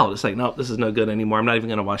fork out. It's like, no, this is no good anymore. I'm not even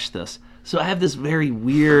going to wash this. So I have this very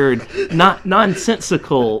weird,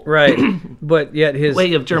 nonsensical right, but yet his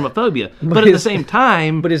way of germophobia. But at the same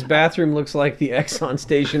time, but his bathroom looks like the Exxon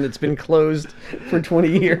station that's been closed for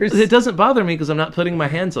 20 years. It doesn't bother me because I'm not putting my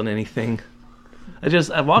hands on anything.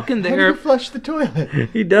 I walk in there. How do you flush the toilet?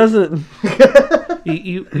 He doesn't.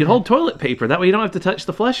 You hold toilet paper. That way you don't have to touch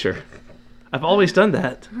the flusher. I've always done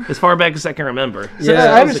that as far back as I can remember. So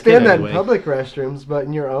Yeah, I understand that in public restrooms, but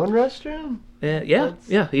in your own restroom?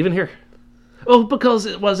 Yeah, even here. Well, because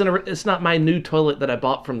it's not my new toilet that I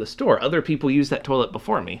bought from the store. Other people used that toilet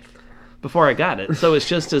before me, before I got it. So it's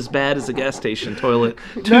just as bad as a gas station toilet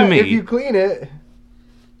to me. If you clean it,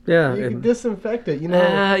 Yeah, you can disinfect it.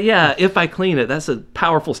 Yeah, if I clean it, that's a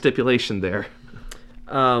powerful stipulation there.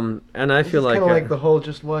 and I feel It's like kind of like the whole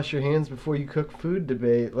 "just wash your hands before you cook food"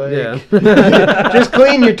 debate. Like, yeah, just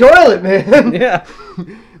clean your toilet, man. yeah.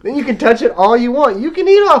 Then you can touch it all you want. You can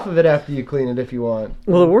eat off of it after you clean it if you want.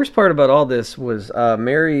 Well, the worst part about all this was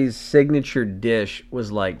Mary's signature dish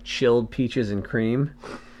was like chilled peaches and cream.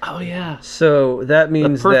 Oh yeah, So that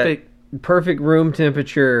means perfect that perfect room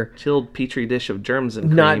temperature, chilled petri dish of germs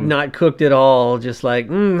and cream. not cooked at all. Just like,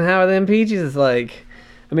 how are them peaches? It's like,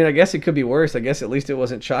 I mean, I guess it could be worse. I guess at least it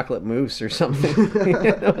wasn't chocolate mousse or something. You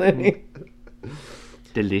know what I mean?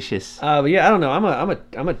 Delicious. But yeah, I don't know.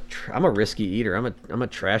 I'm a risky eater. I'm a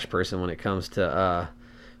trash person when it comes to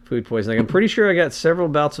food poisoning. I'm pretty sure I got several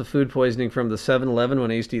bouts of food poisoning from the 7-Eleven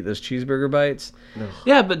when I used to eat those cheeseburger bites.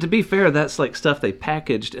 Yeah, but to be fair, that's like stuff they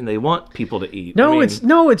packaged and they want people to eat. No,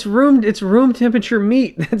 it's room temperature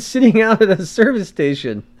meat that's sitting out at a service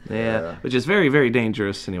station. Yeah, which is very, very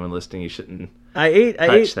dangerous. Anyone listening, you shouldn't. I ate.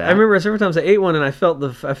 That. I remember several times I ate one and I felt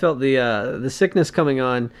the sickness coming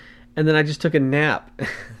on, and then I just took a nap,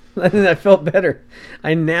 and then I felt better.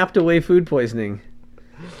 I napped away food poisoning.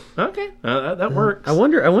 Okay, that works. I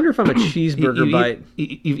wonder if I'm a cheeseburger bite.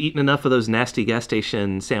 You've eaten enough of those nasty gas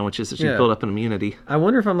station sandwiches that you build up an immunity. I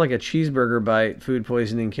wonder if I'm like a cheeseburger bite food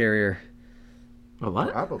poisoning carrier. A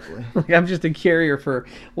what? Probably. Like I'm just a carrier for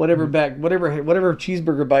whatever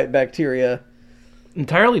cheeseburger bite bacteria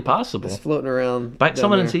Entirely possible. is floating around. Bite down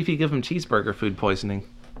someone there. and see if you give them cheeseburger food poisoning.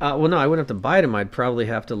 Well, no, I wouldn't have to bite them. I'd probably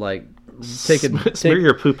have to like Smear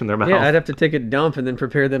your poop in their mouth. Yeah, I'd have to take a dump and then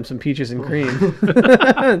prepare them some peaches and cream.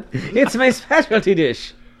 It's my specialty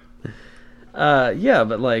dish. Yeah,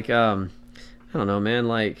 but like, I don't know, man.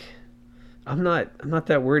 Like, I'm not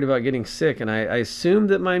that worried about getting sick, and I assume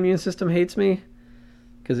that my immune system hates me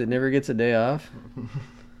because it never gets a day off.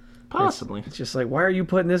 Possibly. It's just like, why are you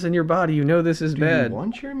putting this in your body? You know this is Do bad. you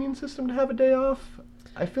want your immune system to have a day off?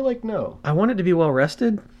 I feel like no. I want it to be well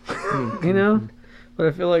rested, you know. But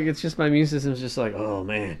I feel like it's just my immune system's just like, oh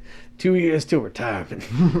man, 2 years till retirement,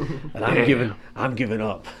 and I'm giving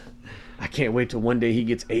up. I can't wait till one day he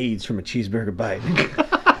gets AIDS from a cheeseburger bite,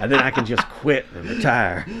 and then I can just quit and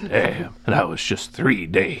retire. Damn, and that was just 3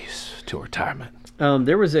 days to retirement.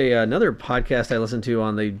 There was another podcast I listened to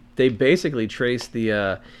on they basically traced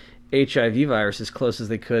the HIV virus as close as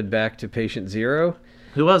they could back to patient zero.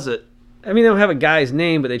 Who was it? I mean, they don't have a guy's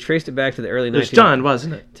name, but they traced it back to the early It was John,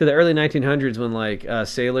 wasn't it? to the early 1900s when like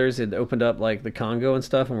sailors had opened up like the Congo and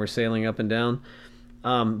stuff and were sailing up and down.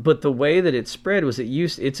 But the way that it spread was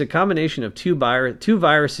it's a combination of two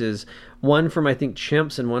viruses, one from I think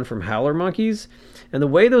chimps and one from howler monkeys, and the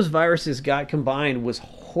way those viruses got combined was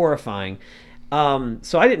horrifying.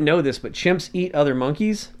 So I didn't know this, but chimps eat other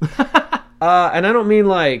monkeys. And I don't mean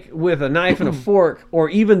like with a knife and a fork or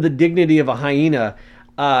even the dignity of a hyena.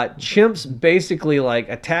 Chimps basically like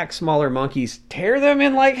attack smaller monkeys, tear them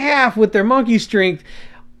in like half with their monkey strength,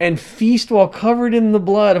 and feast while covered in the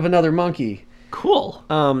blood of another monkey. Cool.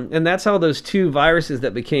 And that's how those two viruses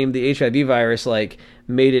that became the HIV virus, like,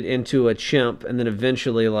 made it into a chimp, and then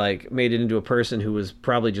eventually, like, made it into a person who was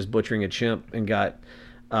probably just butchering a chimp and got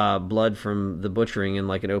blood from the butchering in,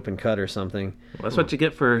 like, an open cut or something. Well, that's what you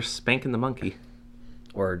get for spanking the monkey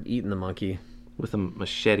Or eating the monkey. with a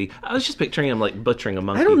machete. I was just picturing him like butchering a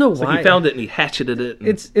monkey. I don't know It's like why. he found it and he hatcheted it and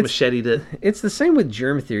It's- macheted it. It's the same with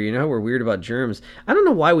germ theory. You know how we're weird about germs? I don't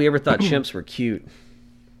know why we ever thought chimps were cute.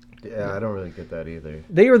 Yeah, I don't really get that either.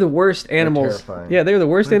 They are the worst animals. terrifying. Yeah, they're the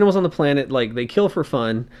worst animals on the planet. Like, they kill for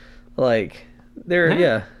fun. Like, they're,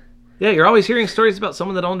 yeah. Yeah, you're always hearing stories about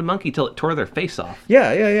someone that owned a monkey till it tore their face off.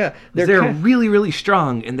 Yeah. They're kind- really, really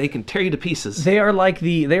strong and they can tear you to pieces. They are like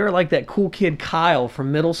that cool kid Kyle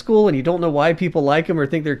from middle school, and you don't know why people like him or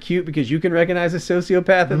think they're cute because you can recognize a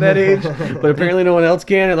sociopath at that age, but apparently no one else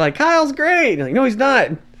can. And like, Kyle's great. Like, no, he's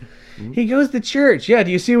not. He goes to church. Yeah, do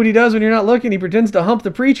you see what he does when you're not looking? He pretends to hump the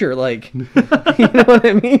preacher. Like, you know what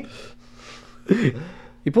I mean?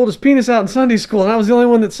 He pulled his penis out in Sunday school, and I was the only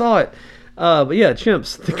one that saw it. But yeah,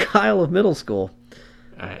 chimps, the Kyle of middle school.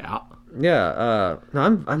 Yeah,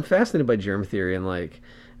 no, I'm fascinated by germ theory, and like,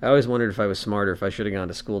 I always wondered if I was smarter, if I should have gone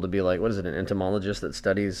to school to be like, what is it, an entomologist that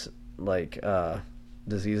studies like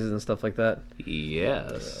diseases and stuff like that.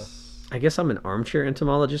 Yes. I guess I'm an armchair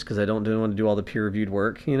entomologist because I don't want to do all the peer-reviewed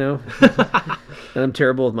work, you know. And I'm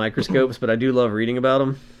terrible with microscopes, but I do love reading about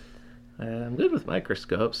them. I'm good with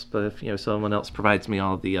microscopes, but if someone else provides me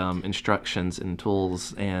all the instructions and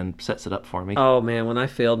tools and sets it up for me. Oh man, when I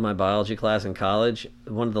failed my biology class in college,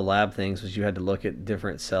 one of the lab things was you had to look at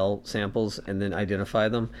different cell samples and then identify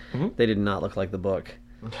them. They did not look like the book.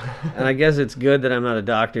 And I guess it's good that I'm not a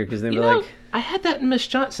doctor because they'd be like, I had that in Miss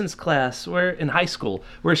Johnson's class in high school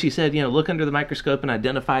where she said, look under the microscope and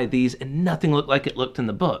identify these, and nothing looked like it looked in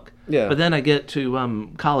the book. Yeah. But then I get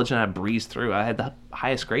to college and I breezed through. I had the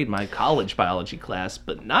highest grade in my college biology class,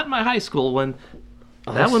 but not in my high school one.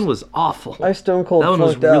 That one was awful. I stone cold That one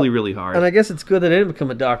was flunked out. really, really hard. And I guess it's good that I didn't become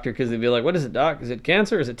a doctor because they'd be like, what is it, doc? Is it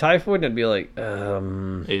cancer? Is it typhoid? And I'd be like,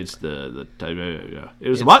 It's the it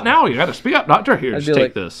was what now? You got to speak up, doctor. Here, I'd just be take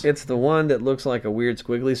like, this. it's the one that looks like a weird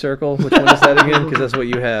squiggly circle. Which one is that again? Because that's what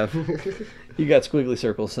you have. You got squiggly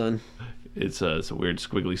circles, son. It's a weird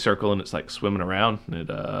squiggly circle, and it's like swimming around. And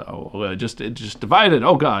it just divided.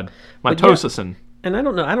 Oh God, mitosis and. And I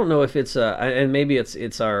don't know if it's and maybe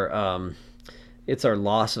it's our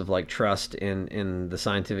loss of like trust in the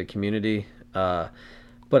scientific community. But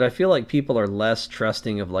I feel like people are less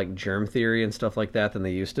trusting of like germ theory and stuff like that than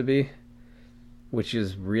they used to be, which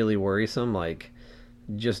is really worrisome. Like,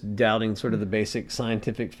 just doubting sort of the basic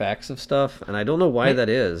scientific facts of stuff, and I don't know why that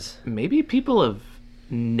is. Maybe people have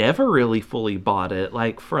never really fully bought it,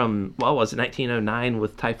 like from, 1909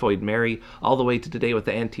 with Typhoid Mary all the way to today with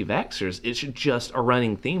the anti-vaxxers. It's just a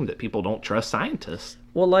running theme that people don't trust scientists.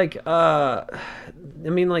 Well, like, I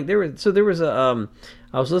mean, like there was a,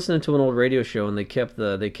 I was listening to an old radio show and they kept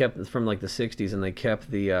from like the 60s and they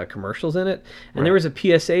kept the commercials in it. And there was a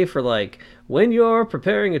PSA for like, when you're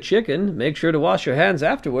preparing a chicken, make sure to wash your hands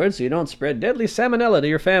afterwards so you don't spread deadly salmonella to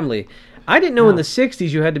your family. I didn't know in the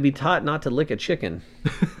 60s you had to be taught not to lick a chicken.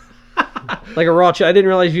 Like a raw chicken. I didn't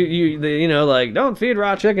realize you like, don't feed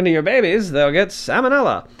raw chicken to your babies. They'll get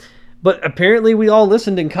salmonella. But apparently we all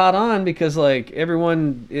listened and caught on because like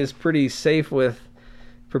everyone is pretty safe with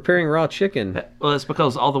preparing raw chicken. Well, it's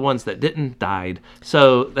because all the ones that didn't died.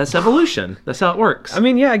 So that's evolution. That's how it works. I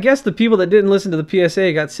mean, yeah, I guess the people that didn't listen to the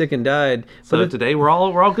PSA got sick and died. So today we're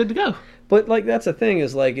all good to go. But like that's the thing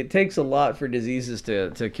is like it takes a lot for diseases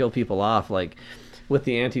to kill people off, like with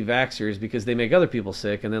the anti-vaxxers, because they make other people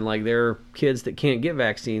sick, and then like there are kids that can't get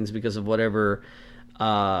vaccines because of whatever.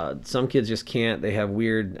 Some kids just can't. They have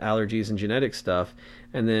weird allergies and genetic stuff,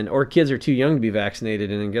 and then or kids are too young to be vaccinated,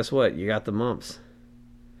 and then guess what? You got the mumps.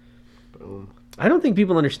 Boom. I don't think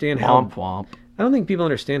people understand how. Womp womp. I don't think people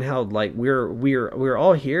understand how like we're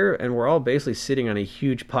all here, and we're all basically sitting on a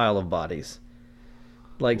huge pile of bodies.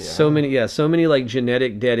 Like so many like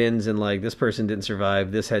genetic dead ends, and like this person didn't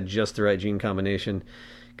survive. This had just the right gene combination.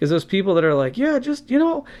 Because those people that are like, yeah, just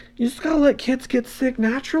you just gotta let kids get sick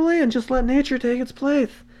naturally and just let nature take its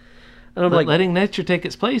place. And I'm But like, letting nature take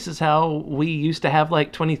its place is how we used to have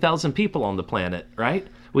like 20,000 people on the planet, right?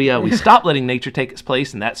 We stopped letting nature take its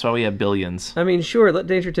place, and that's why we have billions. I mean, sure, let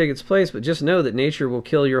nature take its place, but just know that nature will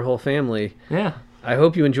kill your whole family. Yeah, I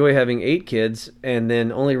hope you enjoy having 8 kids and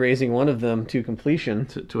then only raising one of them to completion.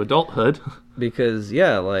 to adulthood. Because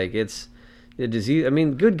yeah, like it's a disease. I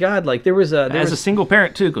mean, good God, like there was As a single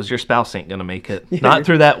parent too, because your spouse ain't gonna make it. Not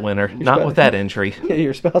through that winter. Not with that injury. yeah,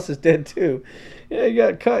 your spouse is dead too. Yeah, he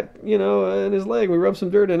got cut, in his leg. We rubbed some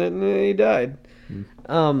dirt in it, and he died.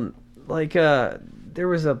 like there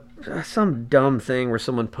was some dumb thing where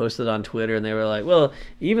someone posted on Twitter and they were like, well,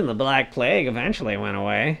 even the Black Plague eventually went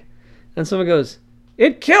away. And someone goes,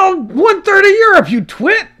 it killed 1/3 of Europe, you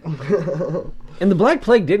twit! And the Black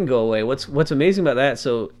Plague didn't go away. What's amazing about that,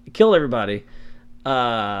 so it killed everybody.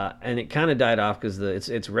 And it kind of died off because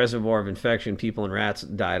its reservoir of infection, people and rats,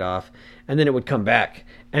 died off. And then it would come back.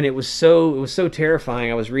 And it was so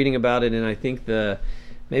terrifying. I was reading about it, and I think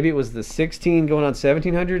maybe it was the 16 going on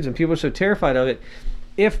 1700s, and people were so terrified of it.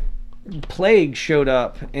 If plague showed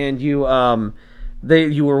up and you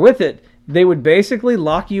were with it, they would basically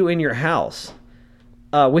lock you in your house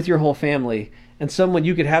with your whole family, and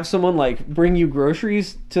you could have someone like bring you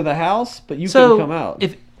groceries to the house, but you couldn't come out.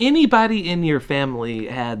 If anybody in your family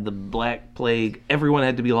had the Black Plague, everyone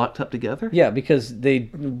had to be locked up together? Yeah, because they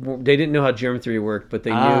didn't know how germ theory worked, but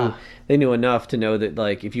they knew enough to know that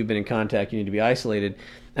like if you've been in contact, you need to be isolated.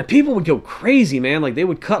 And people would go crazy, man. Like they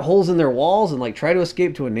would cut holes in their walls and like try to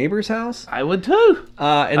escape to a neighbor's house. I would too.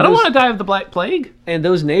 And I don't want to die of the Black Plague. And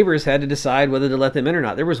those neighbors had to decide whether to let them in or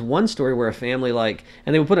not. There was one story where a family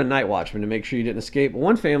and they would put a night watchman to make sure you didn't escape. But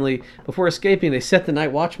one family, before escaping, they set the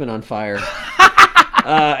night watchman on fire.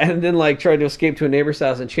 And then like tried to escape to a neighbor's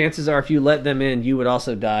house. And chances are, if you let them in, you would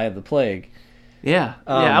also die of the plague. Yeah,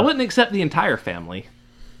 I wouldn't accept the entire family.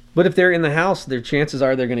 But if they're in the house, their chances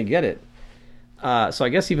are they're going to get it. So I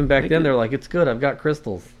guess even back then they're like, it's good, I've got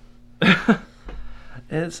crystals.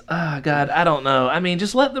 It's God, I don't know. I mean,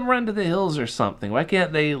 just let them run to the hills or something. Why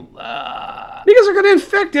can't they? Because they're going to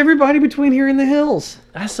infect everybody between here and the hills.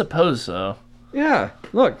 I suppose so. Yeah,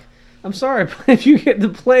 look. I'm sorry, but if you get the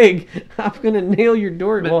plague, I'm going to nail your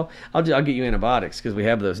door. Well, I'll get you antibiotics because we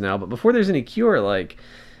have those now. But before there's any cure, like,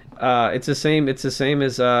 it's the same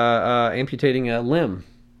as amputating a limb.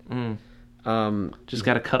 Just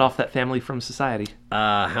got to cut off that family from society.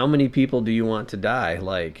 How many people do you want to die?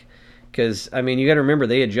 Like, because, I mean, you got to remember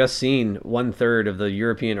they had just seen 1/3 of the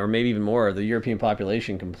European, or maybe even more, of the European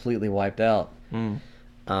population completely wiped out.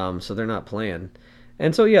 So they're not playing.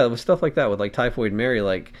 And so, yeah, with stuff like that, with like Typhoid Mary,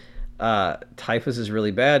 like, typhus is really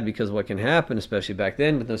bad because what can happen, especially back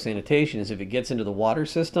then with no sanitation, is if it gets into the water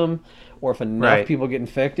system or if enough people get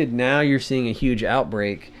infected, now you're seeing a huge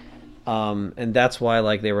outbreak. And that's why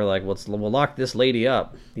like they were like, we'll lock this lady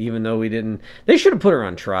up, even though we didn't. They should have put her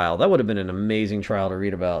on trial. That would have been an amazing trial to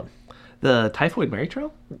read about. The Typhoid Mary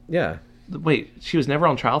trial? Yeah. Wait, she was never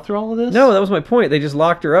on trial through all of this? No, that was my point. They just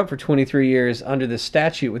locked her up for 23 years under this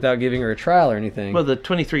statute without giving her a trial or anything. Well, the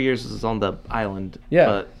 23 years was on the island. Yeah.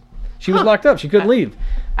 But she was locked up. She couldn't leave.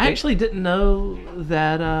 I actually didn't know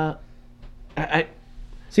that.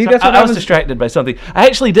 See, that's what I was distracted by something. I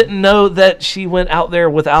actually didn't know that she went out there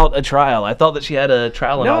without a trial. I thought that she had a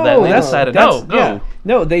trial and all that. And they decided, no. Yeah.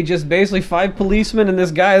 No, they just basically 5 policemen and this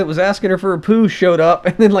guy that was asking her for a poo showed up,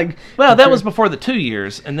 and then like. Well, that was before the 2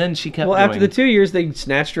 years, and then she kept. Well, after the 2 years, they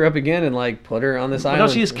snatched her up again and like put her on this island. No,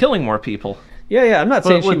 she is killing more people. Yeah. I'm not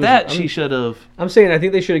saying she should have. I'm saying I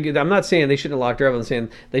think they should have. I'm not saying they shouldn't have locked her up. I'm saying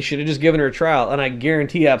they should have just given her a trial, and I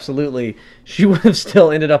guarantee absolutely she would have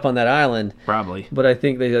still ended up on that island. Probably. But I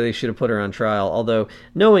think they should have put her on trial. Although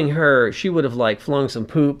knowing her, she would have like flung some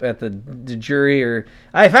poop at the jury, or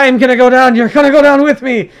if I'm gonna go down, you're gonna go down with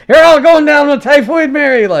me. You're all going down with Typhoid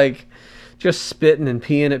Mary, like just spitting and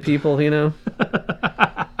peeing at people, you know.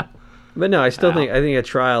 But no, I still think a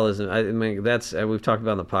trial is. I mean, that's we've talked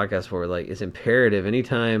about on the podcast before. Like, it's imperative.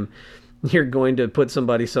 Anytime you're going to put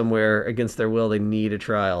somebody somewhere against their will, they need a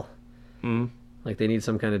trial. Like they need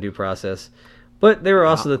some kind of due process. But there were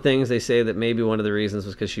also the things they say that maybe one of the reasons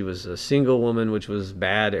was because she was a single woman, which was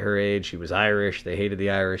bad at her age. She was Irish. They hated the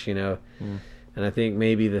Irish, you know. And I think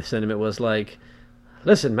maybe the sentiment was like,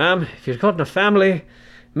 "Listen, ma'am, if you'd caught in a family,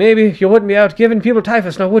 maybe you wouldn't be out giving people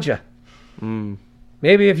typhus, now would you?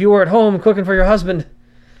 Maybe if you were at home cooking for your husband,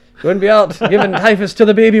 you wouldn't be out giving typhus to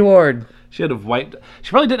the baby ward." She had wiped. She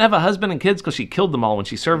probably didn't have a husband and kids because she killed them all when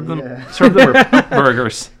she served them her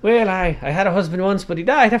burgers. Well, I had a husband once, but he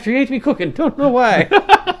died after he ate me cooking. Don't know why.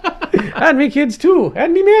 And me kids too.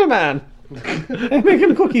 And me mailman. I make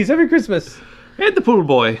him cookies every Christmas. And the pool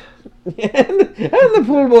boy. and the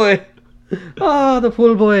pool boy. Oh, the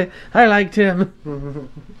pool boy. I liked him.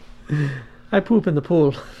 I poop in the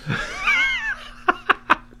pool.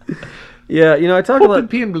 Yeah, you know, I talk Poop about and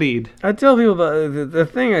pee and bleed. I tell people about the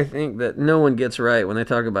thing I think that no one gets right when they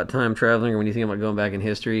talk about time traveling or when you think about going back in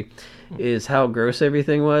history is how gross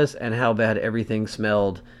everything was and how bad everything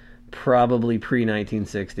smelled probably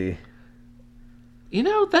pre-1960.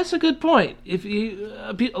 That's a good point. If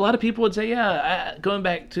a lot of people would say, going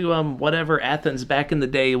back to whatever Athens back in the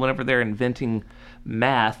day, whenever they're inventing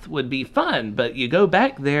math, would be fun. But you go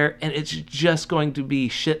back there, and it's just going to be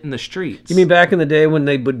shit in the streets. You mean back in the day when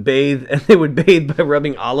they would bathe, and they would bathe by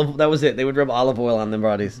rubbing olive? That was it. They would rub olive oil on their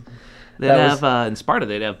bodies. In Sparta,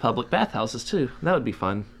 they'd have public bathhouses too. That would be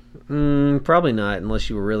fun. Probably not, unless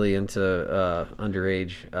you were really into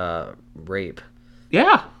underage rape.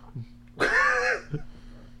 Yeah.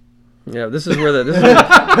 Yeah, this is where this is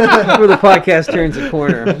where the podcast turns a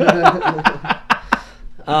corner.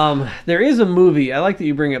 There is a movie. I like that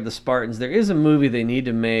you bring up the Spartans. There is a movie they need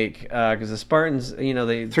to make because the Spartans,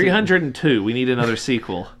 they 302. We need another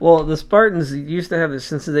sequel. Well, the Spartans used to have this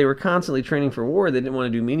since they were constantly training for war. They didn't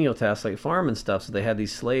want to do menial tasks like farm and stuff, so they had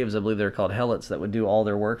these slaves. I believe they were called helots that would do all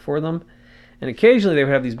their work for them. And occasionally they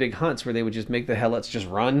would have these big hunts where they would just make the helots just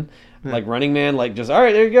run, like Running Man, like just, all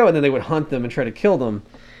right, there you go. And then they would hunt them and try to kill them.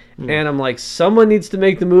 And I'm like, someone needs to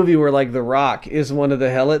make the movie where, like, The Rock is one of the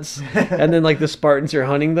helots, and then, like, the Spartans are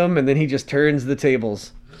hunting them, and then he just turns the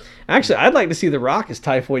tables. Actually, I'd like to see The Rock as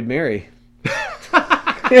Typhoid Mary.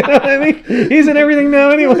 You know what I mean? He's in everything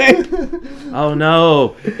now anyway. Oh,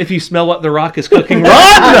 no. If you smell what The Rock is cooking,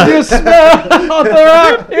 run! You smell The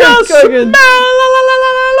Rock is cooking.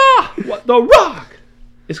 What The Rock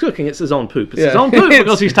is cooking. It's his own poop. It's his own poop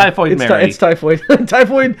because he's Typhoid Mary. It's Typhoid.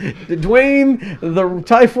 Typhoid Dwayne, the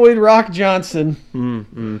Typhoid Rock Johnson.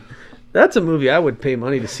 Mm-hmm. That's a movie I would pay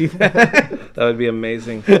money to see that. That would be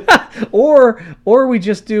amazing. or we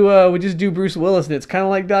just do Bruce Willis, and it's kind of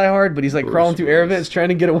like Die Hard, but he's like crawling through air vents trying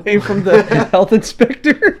to get away from the health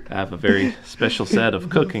inspector. I have a very special set of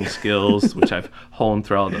cooking skills, which I've honed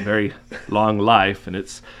throughout a very long life,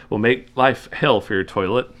 and will make life hell for your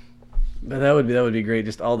toilet. But that would be great.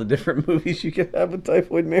 Just all the different movies you could have with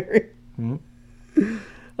Typhoid Mary. Mm-hmm.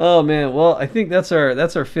 Oh man, well I think that's our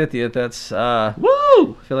 50th. That's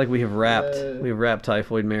woo! I feel like we have wrapped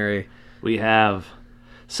Typhoid Mary. We have.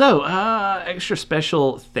 So extra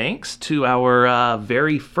special thanks to our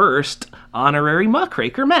very first honorary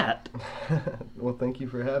muckraker, Matt. Well, thank you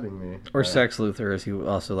for having me. Or Sex Luthor, as he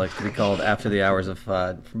also likes to be called after the hours of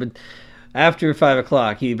but after 5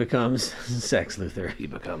 o'clock he becomes Sex Luthor. He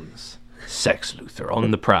becomes Sex Luthor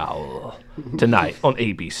on the prowl tonight on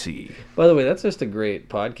ABC. By the way, that's just a great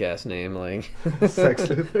podcast name, like Sex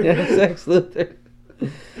Luthor. Yeah, Sex Luthor.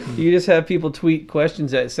 You just have people tweet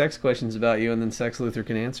sex questions about you, and then Sex Luthor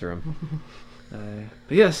can answer them.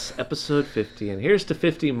 But yes, episode 50, and here's to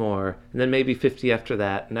 50 more, and then maybe 50 after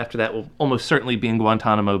that, and after that we'll almost certainly be in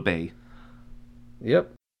Guantanamo Bay.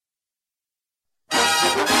 Yep.